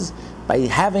says, by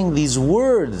having these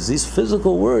words, these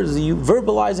physical words, you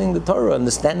verbalizing the Torah,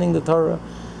 understanding the Torah,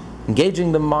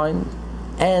 engaging the mind,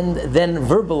 and then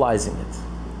verbalizing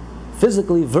it.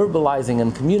 Physically verbalizing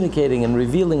and communicating and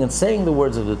revealing and saying the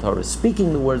words of the Torah,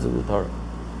 speaking the words of the Torah.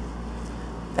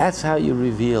 That's how you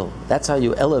reveal, that's how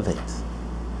you elevate.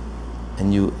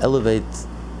 And you elevate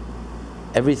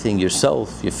everything,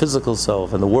 yourself, your physical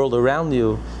self, and the world around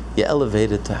you, you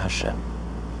elevate it to Hashem.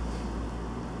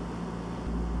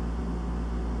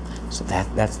 So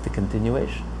that's the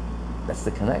continuation. That's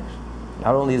the connection.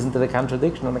 Not only isn't it a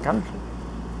contradiction, on the contrary.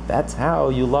 That's how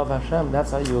you love Hashem.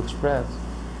 That's how you express.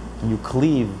 And you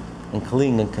cleave and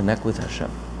cling and connect with Hashem.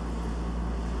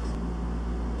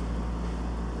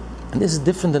 And this is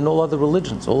different than all other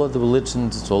religions. All other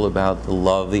religions, it's all about the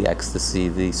love, the ecstasy,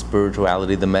 the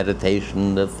spirituality, the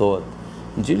meditation, the thought.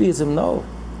 In Judaism, no.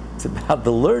 It's about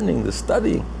the learning, the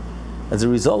studying. As a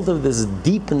result of this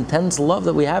deep, intense love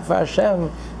that we have for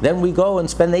Hashem, then we go and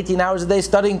spend 18 hours a day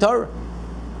studying Torah,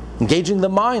 engaging the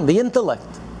mind, the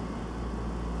intellect.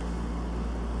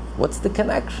 What's the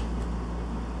connection?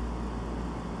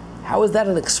 How is that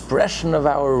an expression of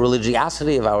our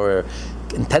religiosity, of our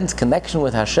intense connection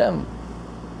with Hashem?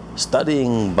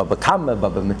 Studying Baba Kama,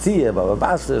 Baba Metzia, Baba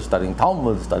Basra, studying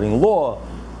Talmud, studying law,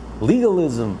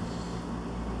 legalism.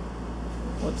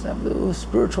 What's that to do with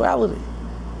spirituality?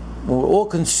 When we're all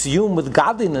consumed with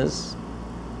godliness,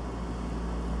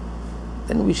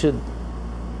 then we should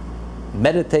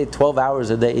meditate 12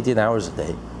 hours a day, 18 hours a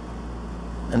day,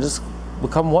 and just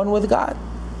become one with God.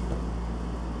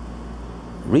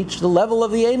 Reach the level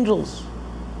of the angels,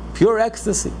 pure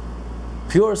ecstasy,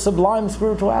 pure sublime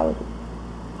spirituality,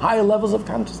 higher levels of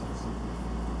consciousness.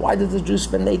 Why did the Jews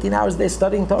spend 18 hours a day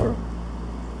studying Torah?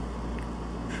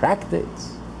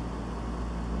 Tractates,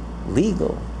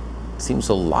 legal. Seems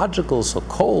so logical, so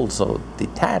cold, so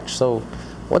detached. So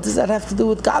what does that have to do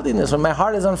with godliness? When my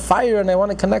heart is on fire and I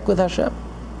want to connect with Hashem.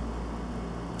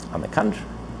 On the contrary,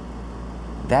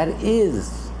 that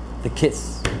is the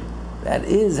kiss. That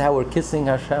is how we're kissing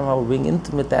Hashem, how we're being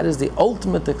intimate. That is the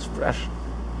ultimate expression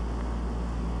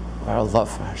of our love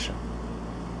for Hashem.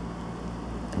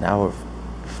 And now we're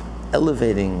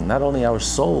elevating not only our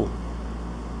soul,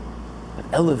 but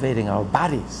elevating our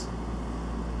bodies.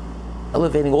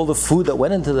 Elevating all the food that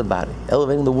went into the body.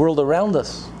 Elevating the world around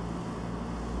us.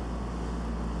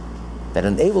 That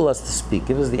enable us to speak,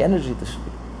 give us the energy to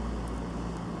speak.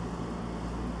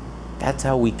 That's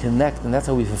how we connect, and that's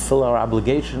how we fulfill our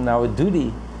obligation, our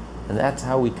duty, and that's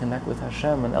how we connect with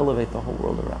Hashem and elevate the whole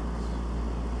world around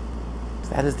us.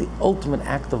 That is the ultimate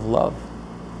act of love.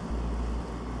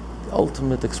 The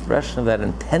ultimate expression of that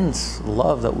intense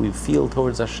love that we feel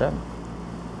towards Hashem.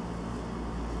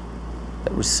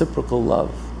 That reciprocal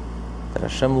love, that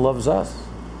Hashem loves us.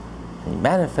 And He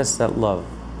manifests that love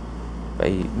by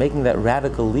making that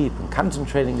radical leap and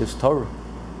concentrating His Torah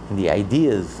in the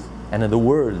ideas and in the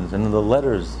words and in the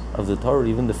letters of the Torah,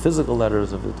 even the physical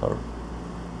letters of the Torah.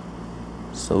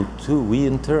 So too, we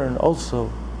in turn also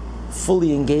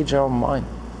fully engage our mind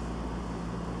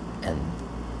and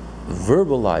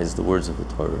verbalize the words of the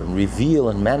Torah and reveal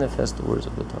and manifest the words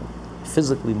of the Torah,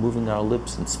 physically moving our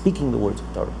lips and speaking the words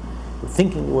of Torah. We're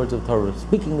thinking the words of Torah,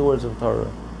 speaking the words of Torah,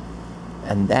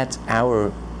 and that's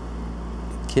our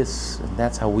kiss, and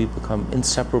that's how we become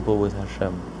inseparable with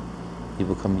Hashem. We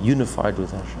become unified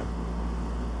with Hashem.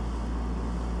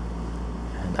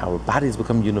 And our bodies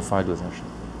become unified with Hashem.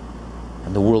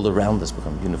 And the world around us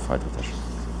become unified with Hashem.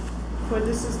 For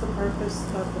this is the purpose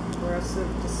of the progressive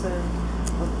descent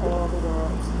of all the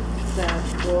worlds,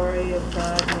 that glory of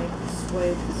God may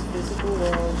persuade this physical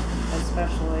world,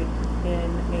 especially in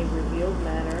a revealed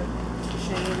manner, to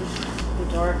change the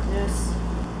darkness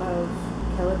of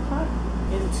Kelikot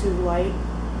into light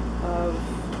of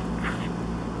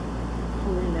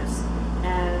holiness,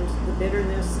 and the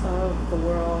bitterness of the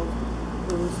world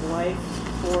whose life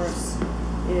force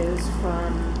is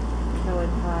from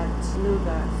Kelikot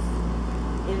Nugas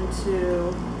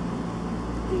into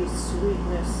the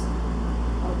sweetness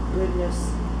of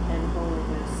goodness and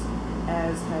holiness,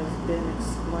 as has been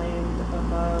explained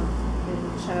above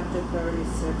in chapter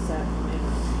 36 at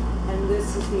length. And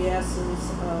this is the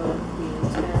essence of the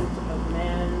intent of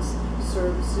man's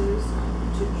services,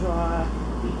 to draw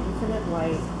the infinite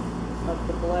light of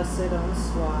the blessed on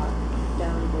Swat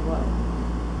down below.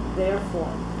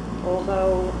 Therefore,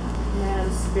 although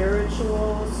man's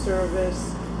spiritual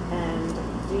service and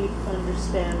deep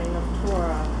understanding of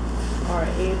Torah are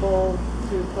able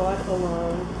through thought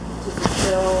alone to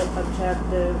fulfill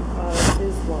objective of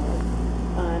his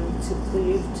love, and to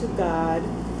cleave to God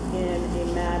in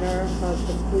a manner of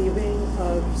the cleaving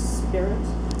of spirit.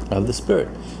 Of the Spirit.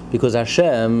 Because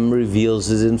Hashem reveals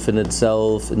His infinite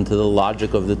self into the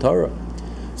logic of the Torah.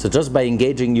 So just by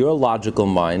engaging your logical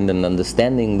mind and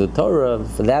understanding the Torah,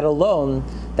 for that alone,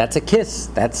 that's a kiss.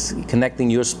 That's connecting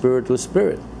your spirit to a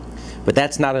spirit. But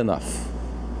that's not enough.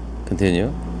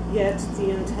 Continue. Yet the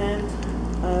intent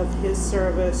of his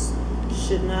service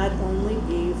should not only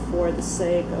be for the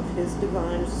sake of his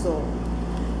divine soul.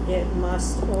 It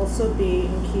must also be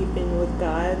in keeping with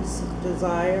God's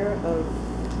desire of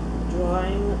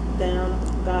drawing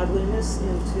down godliness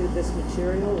into this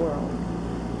material world.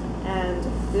 And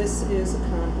this is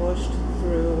accomplished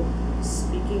through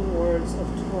speaking words of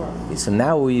Torah. So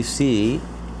now we see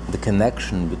the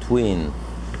connection between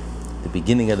the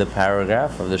beginning of the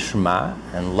paragraph of the Shema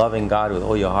and loving God with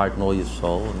all your heart and all your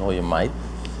soul and all your might,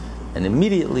 and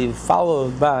immediately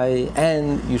followed by,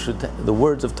 and you should, the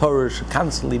words of Torah should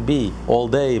constantly be, all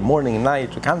day, morning and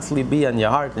night, should constantly be on your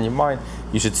heart and your mind.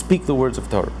 You should speak the words of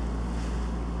Torah.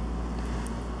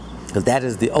 Because that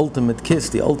is the ultimate kiss,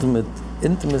 the ultimate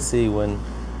intimacy, when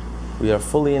we are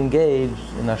fully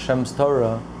engaged in Hashem's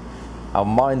Torah, our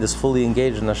mind is fully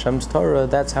engaged in Hashem's Torah,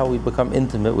 that's how we become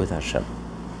intimate with Hashem.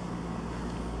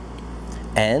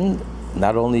 And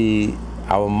not only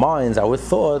our minds, our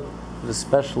thought, but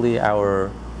especially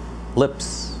our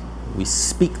lips. We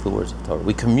speak the words of Torah,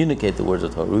 we communicate the words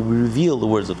of Torah, we reveal the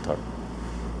words of Torah.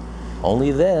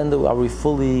 Only then are we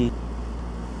fully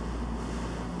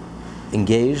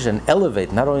engaged and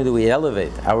elevate. Not only do we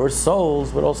elevate our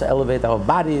souls, but also elevate our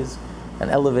bodies and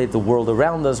elevate the world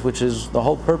around us, which is the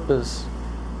whole purpose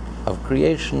of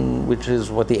creation, which is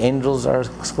what the angels are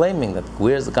exclaiming, that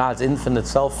where's God's infinite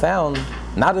self found?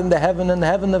 Not in the heaven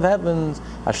of heavens.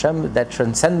 Hashem, that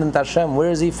transcendent Hashem,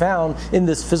 where is He found? In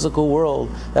this physical world.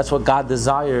 That's what God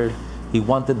desired. He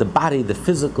wanted the body, the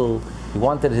physical. He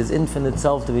wanted His infinite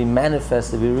self to be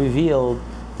manifest, to be revealed,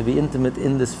 to be intimate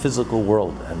in this physical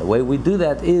world. And the way we do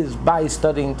that is by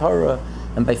studying Torah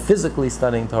And by physically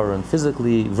studying Torah and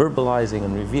physically verbalizing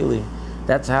and revealing,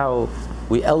 that's how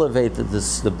we elevate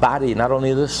the body, not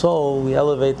only the soul, we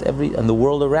elevate and the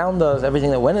world around us,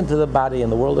 everything that went into the body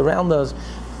and the world around us,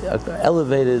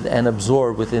 elevated and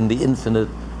absorbed within the infinite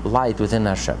light within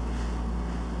Hashem.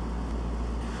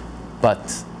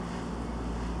 But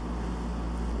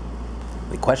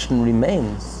the question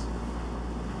remains,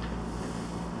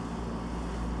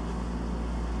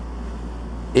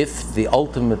 if the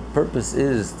ultimate purpose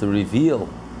is to reveal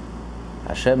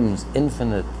Hashem's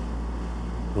infinite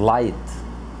light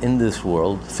in this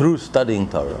world through studying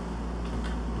Torah,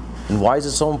 and why is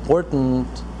it so important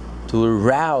to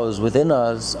arouse within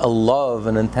us a love,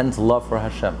 an intense love for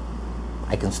Hashem?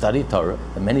 I can study Torah,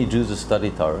 and many Jews study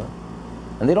Torah,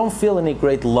 and they don't feel any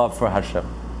great love for Hashem.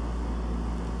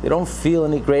 They don't feel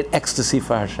any great ecstasy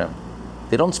for Hashem.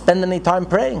 They don't spend any time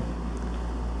praying.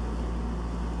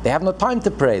 They have no time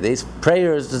to pray.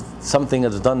 Prayer is just something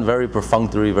that's done very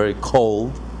perfunctory, very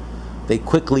cold. They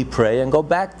quickly pray and go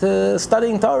back to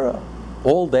studying Torah.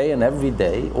 All day and every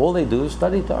day, all they do is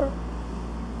study Torah.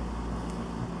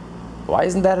 Why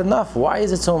isn't that enough? Why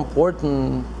is it so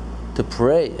important to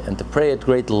pray, and to pray at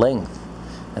great length,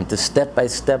 and to step by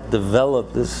step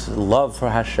develop this love for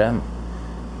Hashem,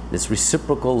 this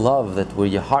reciprocal love that where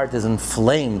your heart is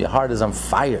inflamed, your heart is on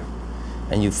fire,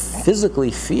 and you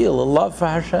physically feel a love for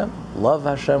Hashem? Love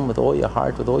Hashem with all your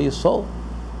heart, with all your soul.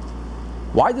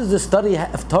 Why does the study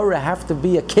of Torah have to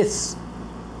be a kiss?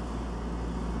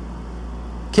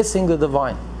 Kissing the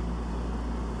divine.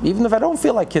 Even if I don't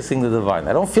feel like kissing the divine,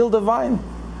 I don't feel divine,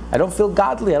 I don't feel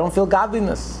godly, I don't feel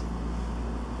godliness.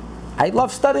 I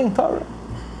love studying Torah.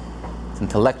 It's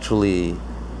intellectually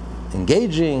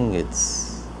engaging,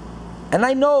 and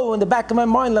I know in the back of my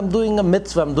mind I'm doing a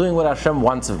mitzvah, I'm doing what Hashem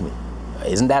wants of me.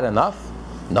 Isn't that enough?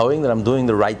 Knowing that I'm doing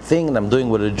the right thing, and I'm doing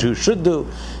what a Jew should do,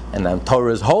 and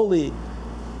Torah is holy.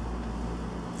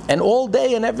 And all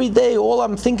day and every day, all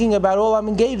I'm thinking about, all I'm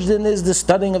engaged in is the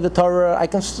studying of the Torah.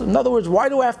 In other words, why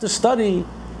do I have to study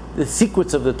the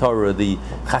secrets of the Torah, the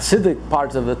Hasidic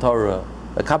parts of the Torah,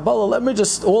 the Kabbalah? Let me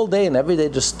just all day and every day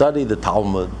just study the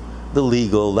Talmud, the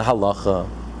legal, the halacha,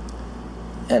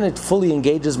 and it fully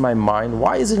engages my mind.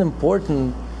 Why is it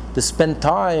important to spend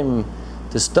time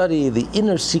to study the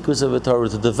inner secrets of the Torah,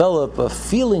 to develop a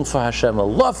feeling for Hashem, a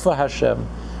love for Hashem,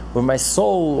 where my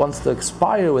soul wants to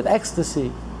expire with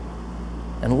ecstasy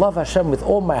and love Hashem with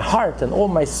all my heart and all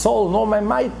my soul and all my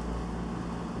might?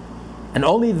 And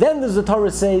only then does the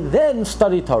Torah say, then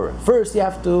study Torah. First you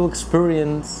have to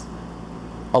experience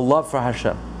a love for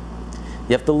Hashem.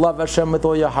 You have to love Hashem with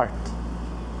all your heart.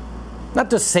 Not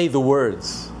just say the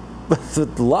words, but to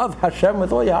love Hashem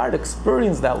with all your heart.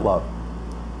 Experience that love.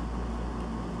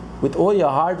 With all your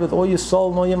heart, with all your soul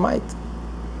and all your might.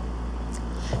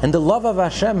 And the love of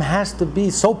Hashem has to be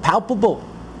so palpable.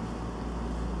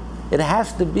 It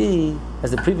has to be,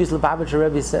 as the previous Lubavitcher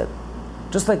Rebbe said,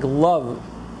 just like love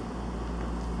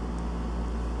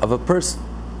of a person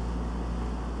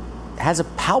has a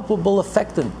palpable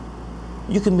effect on you.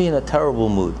 You can be in a terrible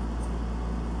mood.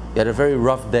 You had a very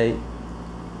rough day. You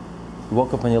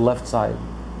woke up on your left side.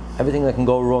 Everything that can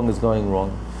go wrong is going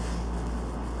wrong.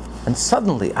 And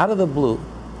suddenly, out of the blue,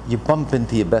 you bump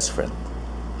into your best friend.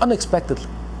 Unexpectedly.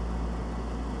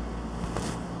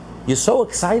 You're so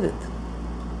excited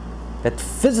that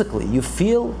physically you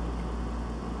feel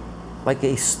like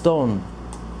a stone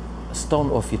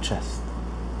off your chest.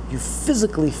 You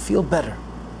physically feel better.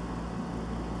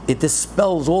 It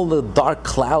dispels all the dark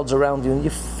clouds around you, and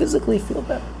you physically feel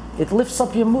better. It lifts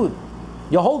up your mood.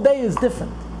 Your whole day is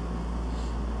different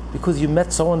because you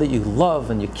met someone that you love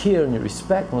and you care and you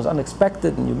respect, and it was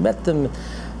unexpected, and you met them.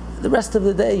 The rest of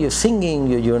the day you're singing,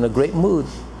 you're in a great mood.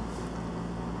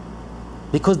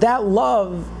 Because that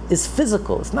love is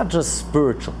physical. It's not just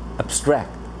spiritual,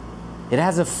 abstract. It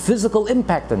has a physical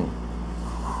impact on you.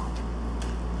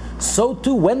 So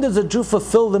too, when does a Jew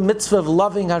fulfill the mitzvah of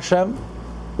loving Hashem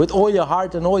with all your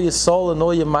heart and all your soul and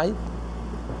all your might?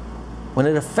 When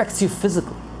it affects you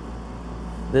physically.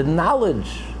 The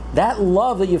knowledge, that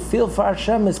love that you feel for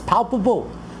Hashem is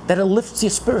palpable, that it lifts your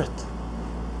spirit.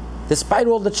 Despite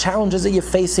all the challenges that you're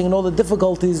facing and all the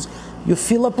difficulties, you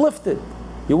feel uplifted.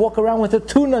 You walk around with a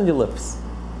tune on your lips,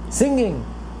 singing,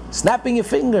 snapping your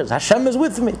fingers. Hashem is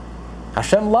with me.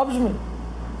 Hashem loves me.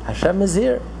 Hashem is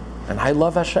here. And I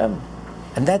love Hashem.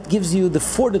 And that gives you the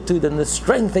fortitude and the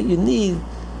strength that you need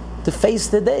to face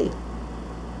the day.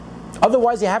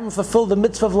 Otherwise, you haven't fulfilled the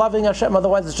mitzvah of loving Hashem.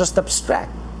 Otherwise, it's just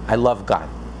abstract. I love God.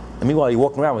 And meanwhile, you're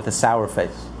walking around with a sour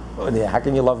face. How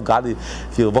can you love God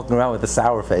if you're walking around with a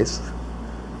sour face?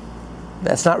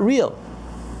 That's not real.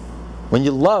 When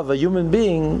you love a human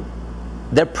being,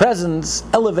 Their presence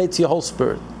elevates your whole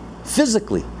spirit.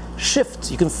 Physically,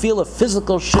 shifts. You can feel a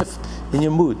physical shift in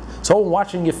your mood. Someone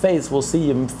watching your face will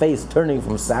see your face turning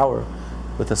from sour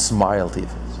with a smile to your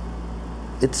face.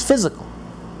 It's physical.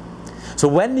 So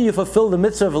when do you fulfill the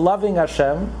mitzvah of loving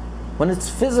Hashem? When it's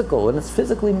physical, when it's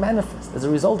physically manifest. As a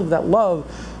result of that love,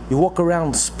 you walk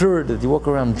around spirited, you walk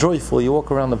around joyful, you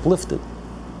walk around uplifted.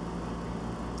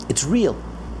 It's real.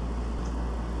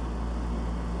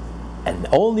 And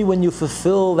only when you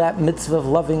fulfill that mitzvah of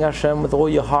loving Hashem with all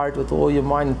your heart, with all your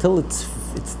mind, until it's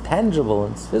tangible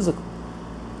and it's physical.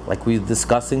 Like we were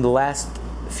discussing the last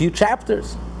few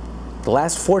chapters, the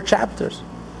last 4 chapters.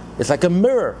 It's like a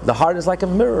mirror. The heart is like a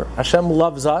mirror. Hashem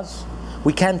loves us.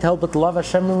 We can't help but love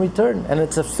Hashem in return. And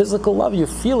it's a physical love. You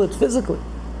feel it physically.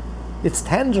 It's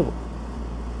tangible.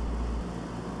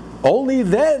 Only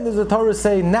then does the Torah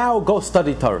say, now go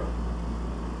study Torah.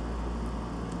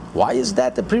 Why is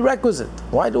that the prerequisite?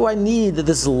 Why do I need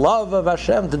this love of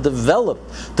Hashem to develop,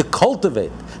 to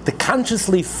cultivate, to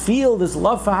consciously feel this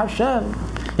love for Hashem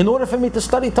in order for me to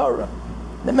study Torah?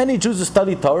 There are many Jews who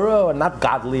study Torah are not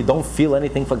godly, don't feel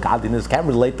anything for godliness, can't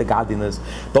relate to godliness,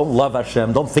 don't love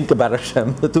Hashem, don't think about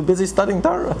Hashem. They're too busy studying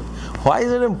Torah. Why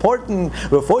is it important?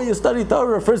 Before you study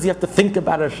Torah, first you have to think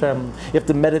about Hashem. You have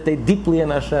to meditate deeply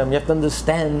on Hashem. You have to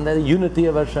understand the unity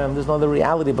of Hashem. There's no other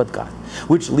reality but God,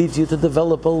 which leads you to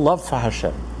develop a love for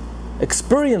Hashem.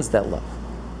 Experience that love.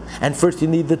 And first you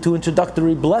need the 2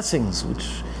 introductory blessings, which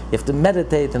you have to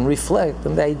meditate and reflect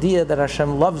on the idea that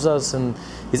Hashem loves us and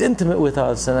is intimate with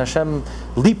us, and Hashem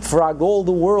leapfrogged all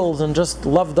the worlds and just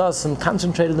loved us and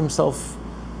concentrated Himself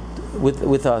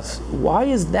with us. Why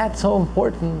is that so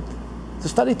important to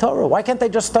study Torah? Why can't they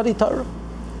just study Torah?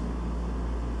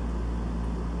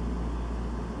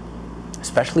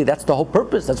 Especially, that's the whole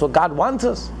purpose. That's what God wants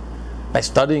us. By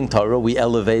studying Torah, we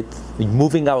elevate,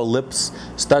 moving our lips,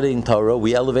 studying Torah,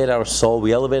 we elevate our soul,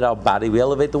 we elevate our body, we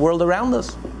elevate the world around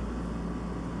us.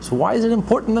 So why is it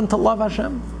important then to love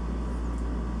Hashem?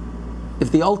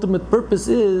 If the ultimate purpose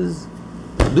is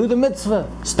do the mitzvah,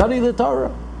 study the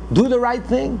Torah, do the right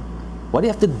thing, why do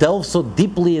you have to delve so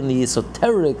deeply in the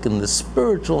esoteric and the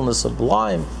spiritual and the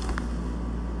sublime?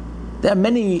 There are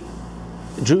many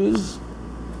Jews,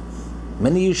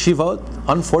 many yeshivot,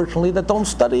 unfortunately, that don't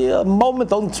study a moment,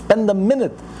 don't spend a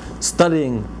minute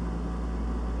studying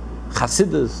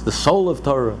Chassidus, the soul of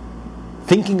Torah,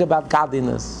 thinking about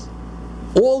godliness.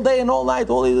 All day and all night,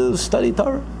 all you do is study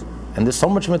Torah. And there's so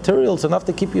much material, it's enough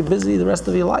to keep you busy the rest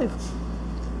of your life.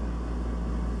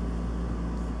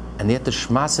 And yet the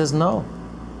Shema says no.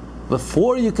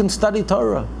 Before you can study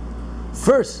Torah,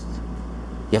 first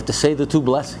you have to say the 2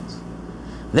 blessings.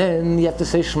 Then you have to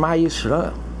say Shema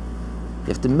Yisrael. You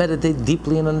have to meditate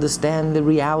deeply and understand the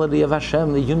reality of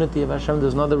Hashem, the unity of Hashem.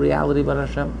 There's no other reality but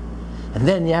Hashem. And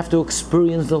then you have to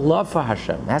experience the love for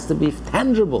Hashem. It has to be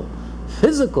tangible,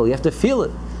 physical. You have to feel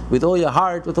it with all your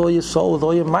heart, with all your soul, with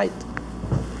all your might.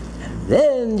 And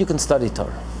then you can study Torah.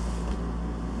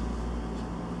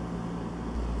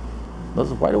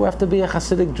 Why do I have to be a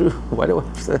Hasidic Jew? Why do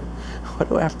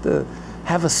I have to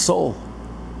have a soul?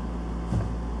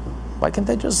 Why can't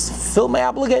I just fill my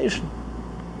obligation?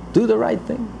 Do the right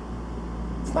thing?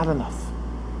 It's not enough.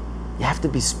 You have to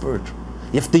be spiritual.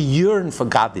 You have to yearn for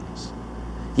godliness.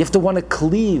 You have to want to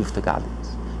cleave to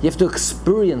godliness. You have to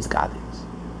experience godliness.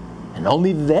 And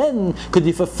only then could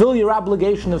you fulfill your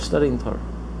obligation of studying Torah.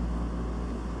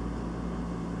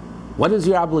 What is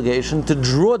your obligation? To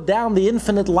draw down the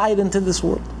infinite light into this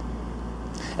world.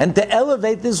 And to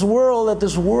elevate this world, that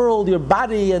this world, your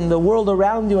body and the world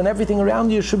around you and everything around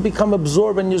you should become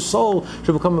absorbed, and your soul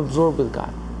should become absorbed with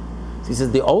God. So he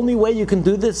says the only way you can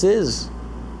do this is,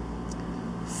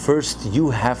 first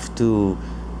you have to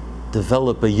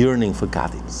develop a yearning for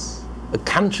godliness. A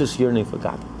conscious yearning for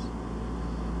godliness.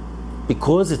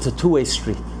 Because it's a 2-way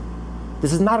street.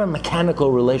 This is not a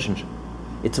mechanical relationship.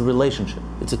 It's a relationship.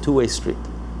 It's a 2-way street.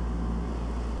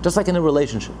 Just like in a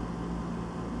relationship.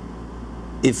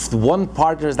 If one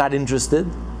partner is not interested,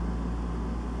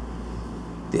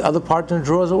 the other partner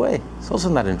draws away. It's also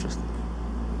not interested.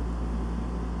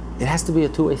 It has to be a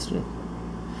 2-way street.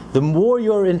 The more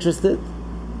you're interested,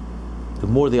 the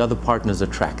more the other partner is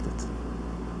attracted.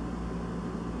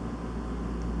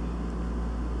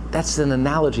 That's an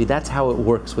analogy. That's how it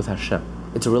works with Hashem.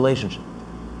 It's a relationship.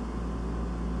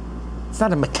 It's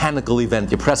not a mechanical event.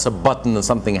 You press a button and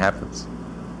something happens.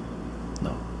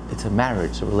 No. It's a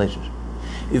marriage, a relationship.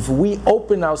 If we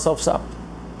open ourselves up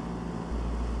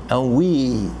and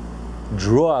we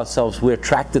draw ourselves, we're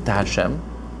attracted to Hashem,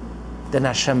 then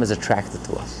Hashem is attracted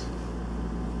to us.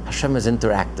 Hashem is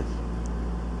interactive.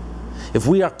 If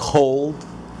we are cold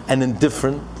and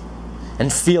indifferent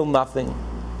and feel nothing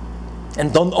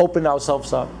and don't open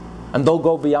ourselves up and don't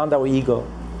go beyond our ego.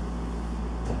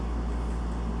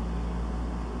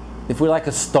 If we're like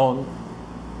a stone,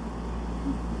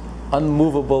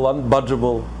 unmovable,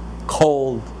 unbudgeable,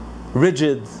 cold,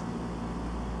 rigid,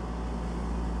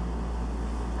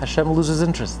 Hashem loses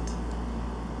interest.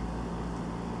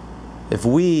 If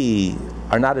we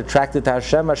are not attracted to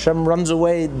Hashem, Hashem runs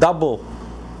away double.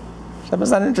 Hashem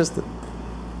is not interested.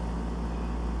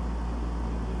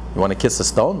 You want to kiss a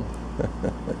stone?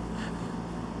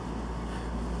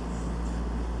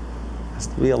 Has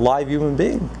to be a live human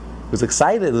being who's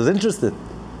excited, who's interested.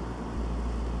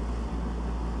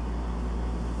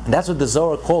 And that's what the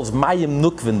Zohar calls Mayim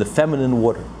Nukvin, the feminine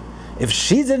water. If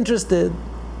she's interested,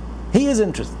 he is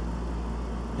interested.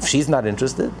 If she's not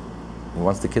interested, he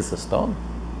wants to kiss a stone,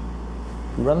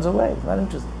 he runs away, not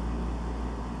interested.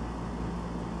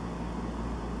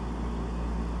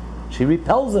 She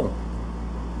repels him.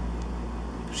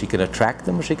 She can attract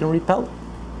him or she can repel him.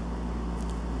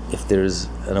 If there's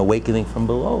an awakening from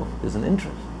below, there's an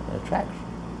interest, an attraction.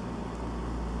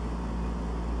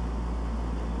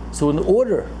 So in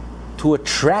order to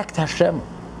attract Hashem,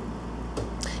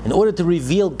 in order to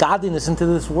reveal godliness into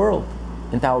this world,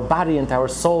 into our body, into our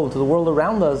soul, into the world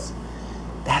around us,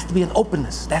 there has to be an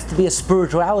openness. There has to be a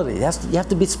spirituality. You have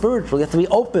to be spiritual. You have to be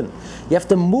open. You have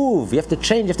to move. You have to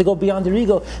change. You have to go beyond your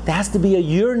ego. There has to be a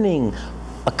yearning,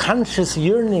 a conscious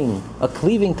yearning, a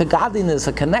cleaving to godliness,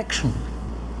 a connection.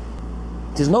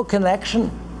 There's no connection.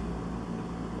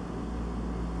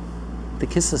 To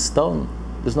kiss a stone,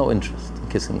 there's no interest in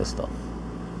kissing the stone.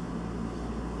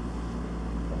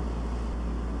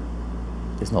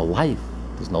 There's no life.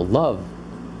 There's no love.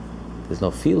 There's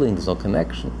no feeling. There's no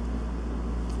connection.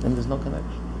 Then there's no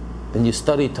connection. Then you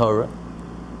study Torah,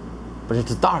 but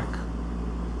it's dark.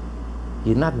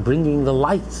 You're not bringing the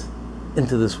light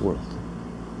into this world.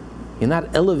 You're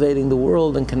not elevating the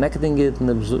world and connecting it, and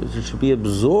it should be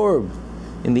absorbed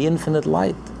in the infinite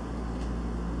light.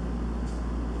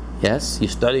 Yes, you're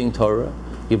studying Torah,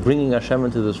 you're bringing Hashem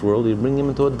into this world, you're bringing him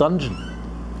into a dungeon.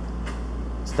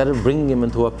 Instead of bringing him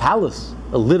into a palace,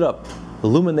 a lit up,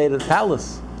 illuminated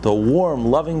palace, to a warm,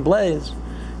 loving blaze,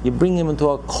 you bring him into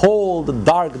a cold,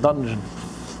 dark dungeon.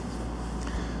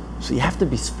 So you have to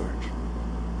be spiritual.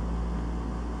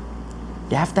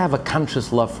 You have to have a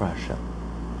conscious love for Hashem.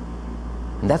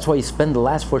 And that's why you spend the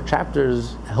last 4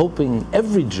 chapters helping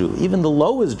every Jew, even the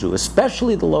lowest Jew,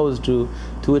 especially the lowest Jew,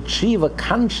 to achieve a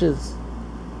conscious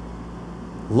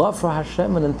love for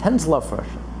Hashem, an intense love for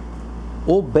Hashem.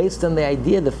 All based on the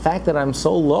idea, the fact that I'm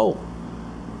so low.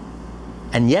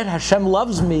 And yet Hashem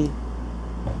loves me.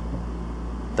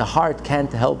 The heart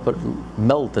can't help but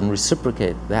melt and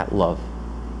reciprocate that love.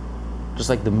 Just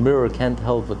like the mirror can't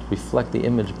help but reflect the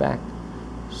image back,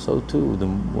 so too,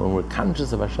 when we're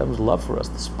conscious of Hashem's love for us,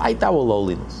 despite our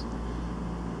lowliness,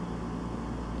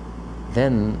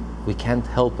 then we can't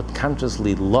help but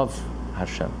consciously love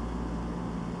Hashem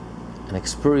and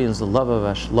experience the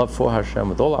love for Hashem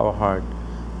with all our heart,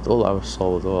 with all our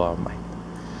soul, with all our might.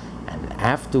 And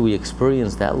after we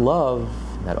experience that love,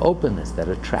 that openness, that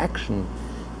attraction,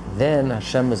 then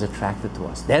Hashem is attracted to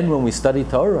us. Then when we study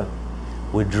Torah,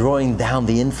 we're drawing down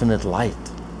the infinite light.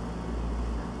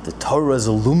 The Torah is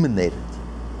illuminated.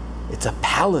 It's a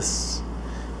palace.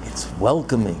 It's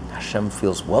welcoming. Hashem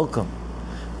feels welcome.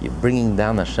 You're bringing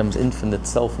down Hashem's infinite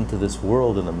self into this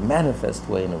world in a manifest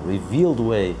way, in a revealed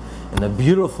way, in a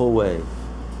beautiful way.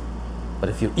 But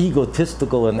if you're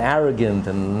egotistical and arrogant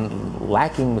and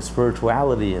lacking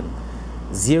spirituality and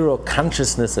zero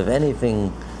consciousness of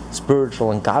anything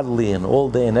spiritual and godly, and all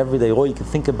day and every day all you can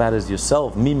think about is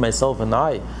yourself, me, myself, and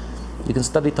I, you can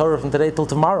study Torah from today till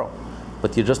tomorrow,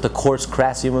 but you're just a coarse,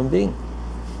 crass human being.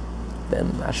 Then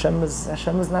Hashem is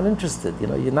not interested.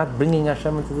 You're not bringing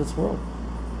Hashem into this world.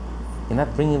 You're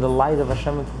not bringing the light of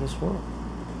Hashem into this world.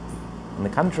 On the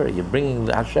contrary, you're bringing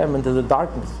Hashem into the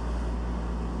darkness.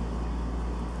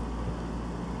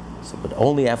 So, but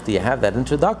only after you have that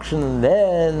introduction,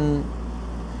 then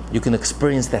you can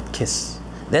experience that kiss.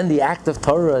 Then the act of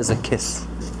Torah is a kiss.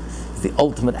 It's the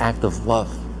ultimate act of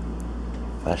love.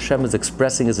 Hashem is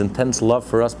expressing His intense love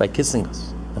for us by kissing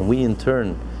us. And we in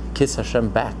turn kiss Hashem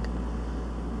back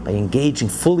by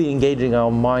fully engaging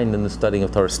our mind in the studying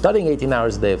of Torah. Studying 18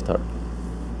 hours a day of Torah.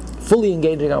 Fully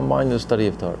engaging our mind in the study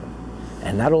of Torah.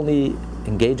 And not only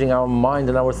engaging our mind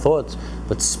and our thoughts,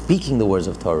 but speaking the words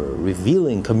of Torah,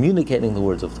 revealing, communicating the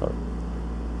words of Torah.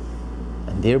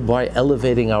 And thereby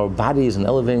elevating our bodies and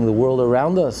elevating the world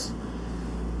around us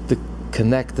to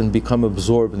connect and become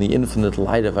absorbed in the infinite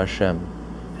light of Hashem.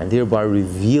 And thereby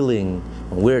revealing,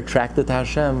 when we're attracted to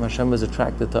Hashem, Hashem is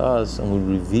attracted to us, and we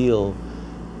reveal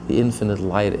the infinite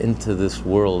light into this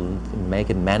world and make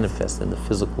it manifest in the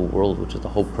physical world, which is the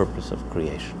whole purpose of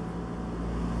creation.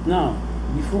 Now,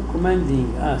 before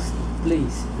commanding us to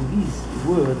place these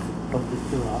words of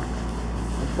the Torah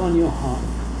upon your heart,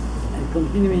 and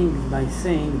continuing by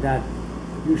saying that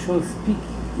you shall speak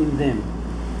in them,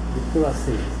 the Torah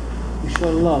says, you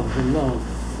shall love the Lord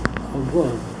of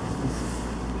God with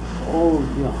all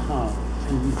your heart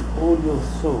and with all your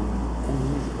soul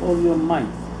and with all your might.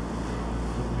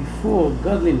 Before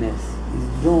godliness is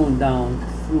drawn down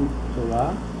through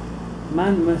Torah,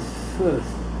 man must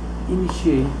first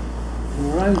initiate an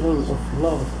arousal of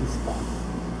love of his part.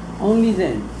 Only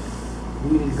then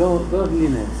will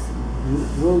godliness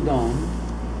draw down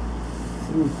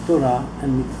through Torah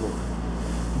and Mitzvot.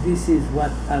 This is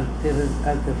what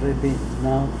Alter Rebbe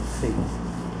now says.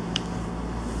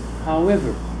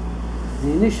 However,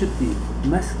 the initiative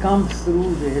must come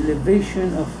through the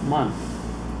elevation of man,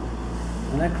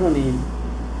 an acronym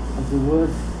of the word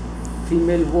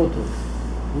female waters,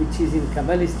 which is in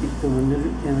Kabbalistic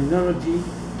terminology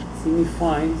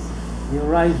signifies the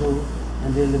arousal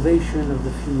and the elevation of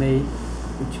the female,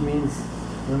 which means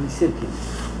the recipient.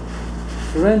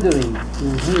 Surrendering to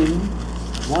him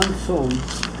one soul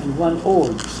and one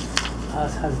all,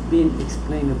 as has been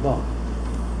explained above.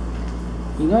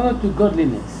 In order to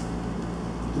godliness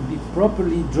to be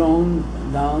properly drawn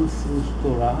down through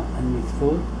Torah and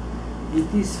Mitzvot,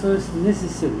 it is first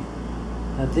necessary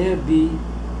that there be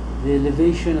the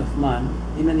elevation of man,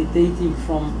 emanating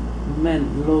from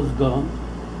man lost God,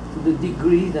 to the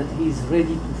degree that he is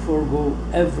ready to forego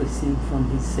everything from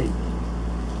his sake.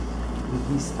 With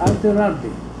this, Alter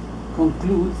Rebbe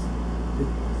concludes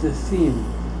the theme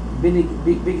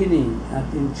beginning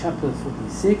in chapter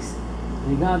 46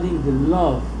 regarding the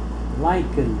love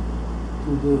likened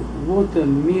to the water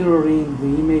mirroring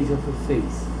the image of a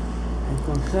face, and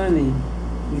concerning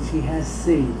which he has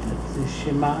said that the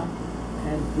Shema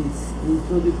and its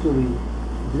introductory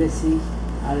blessing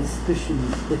are especially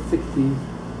effective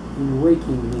in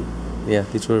awakening me. Yeah,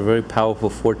 these were very powerful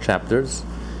 4 chapters.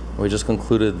 We just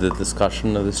concluded the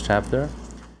discussion of this chapter.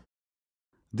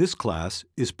 This class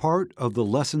is part of the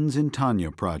Lessons in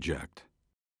Tanya project.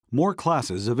 More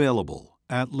classes available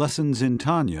at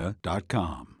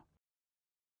lessonsintanya.com.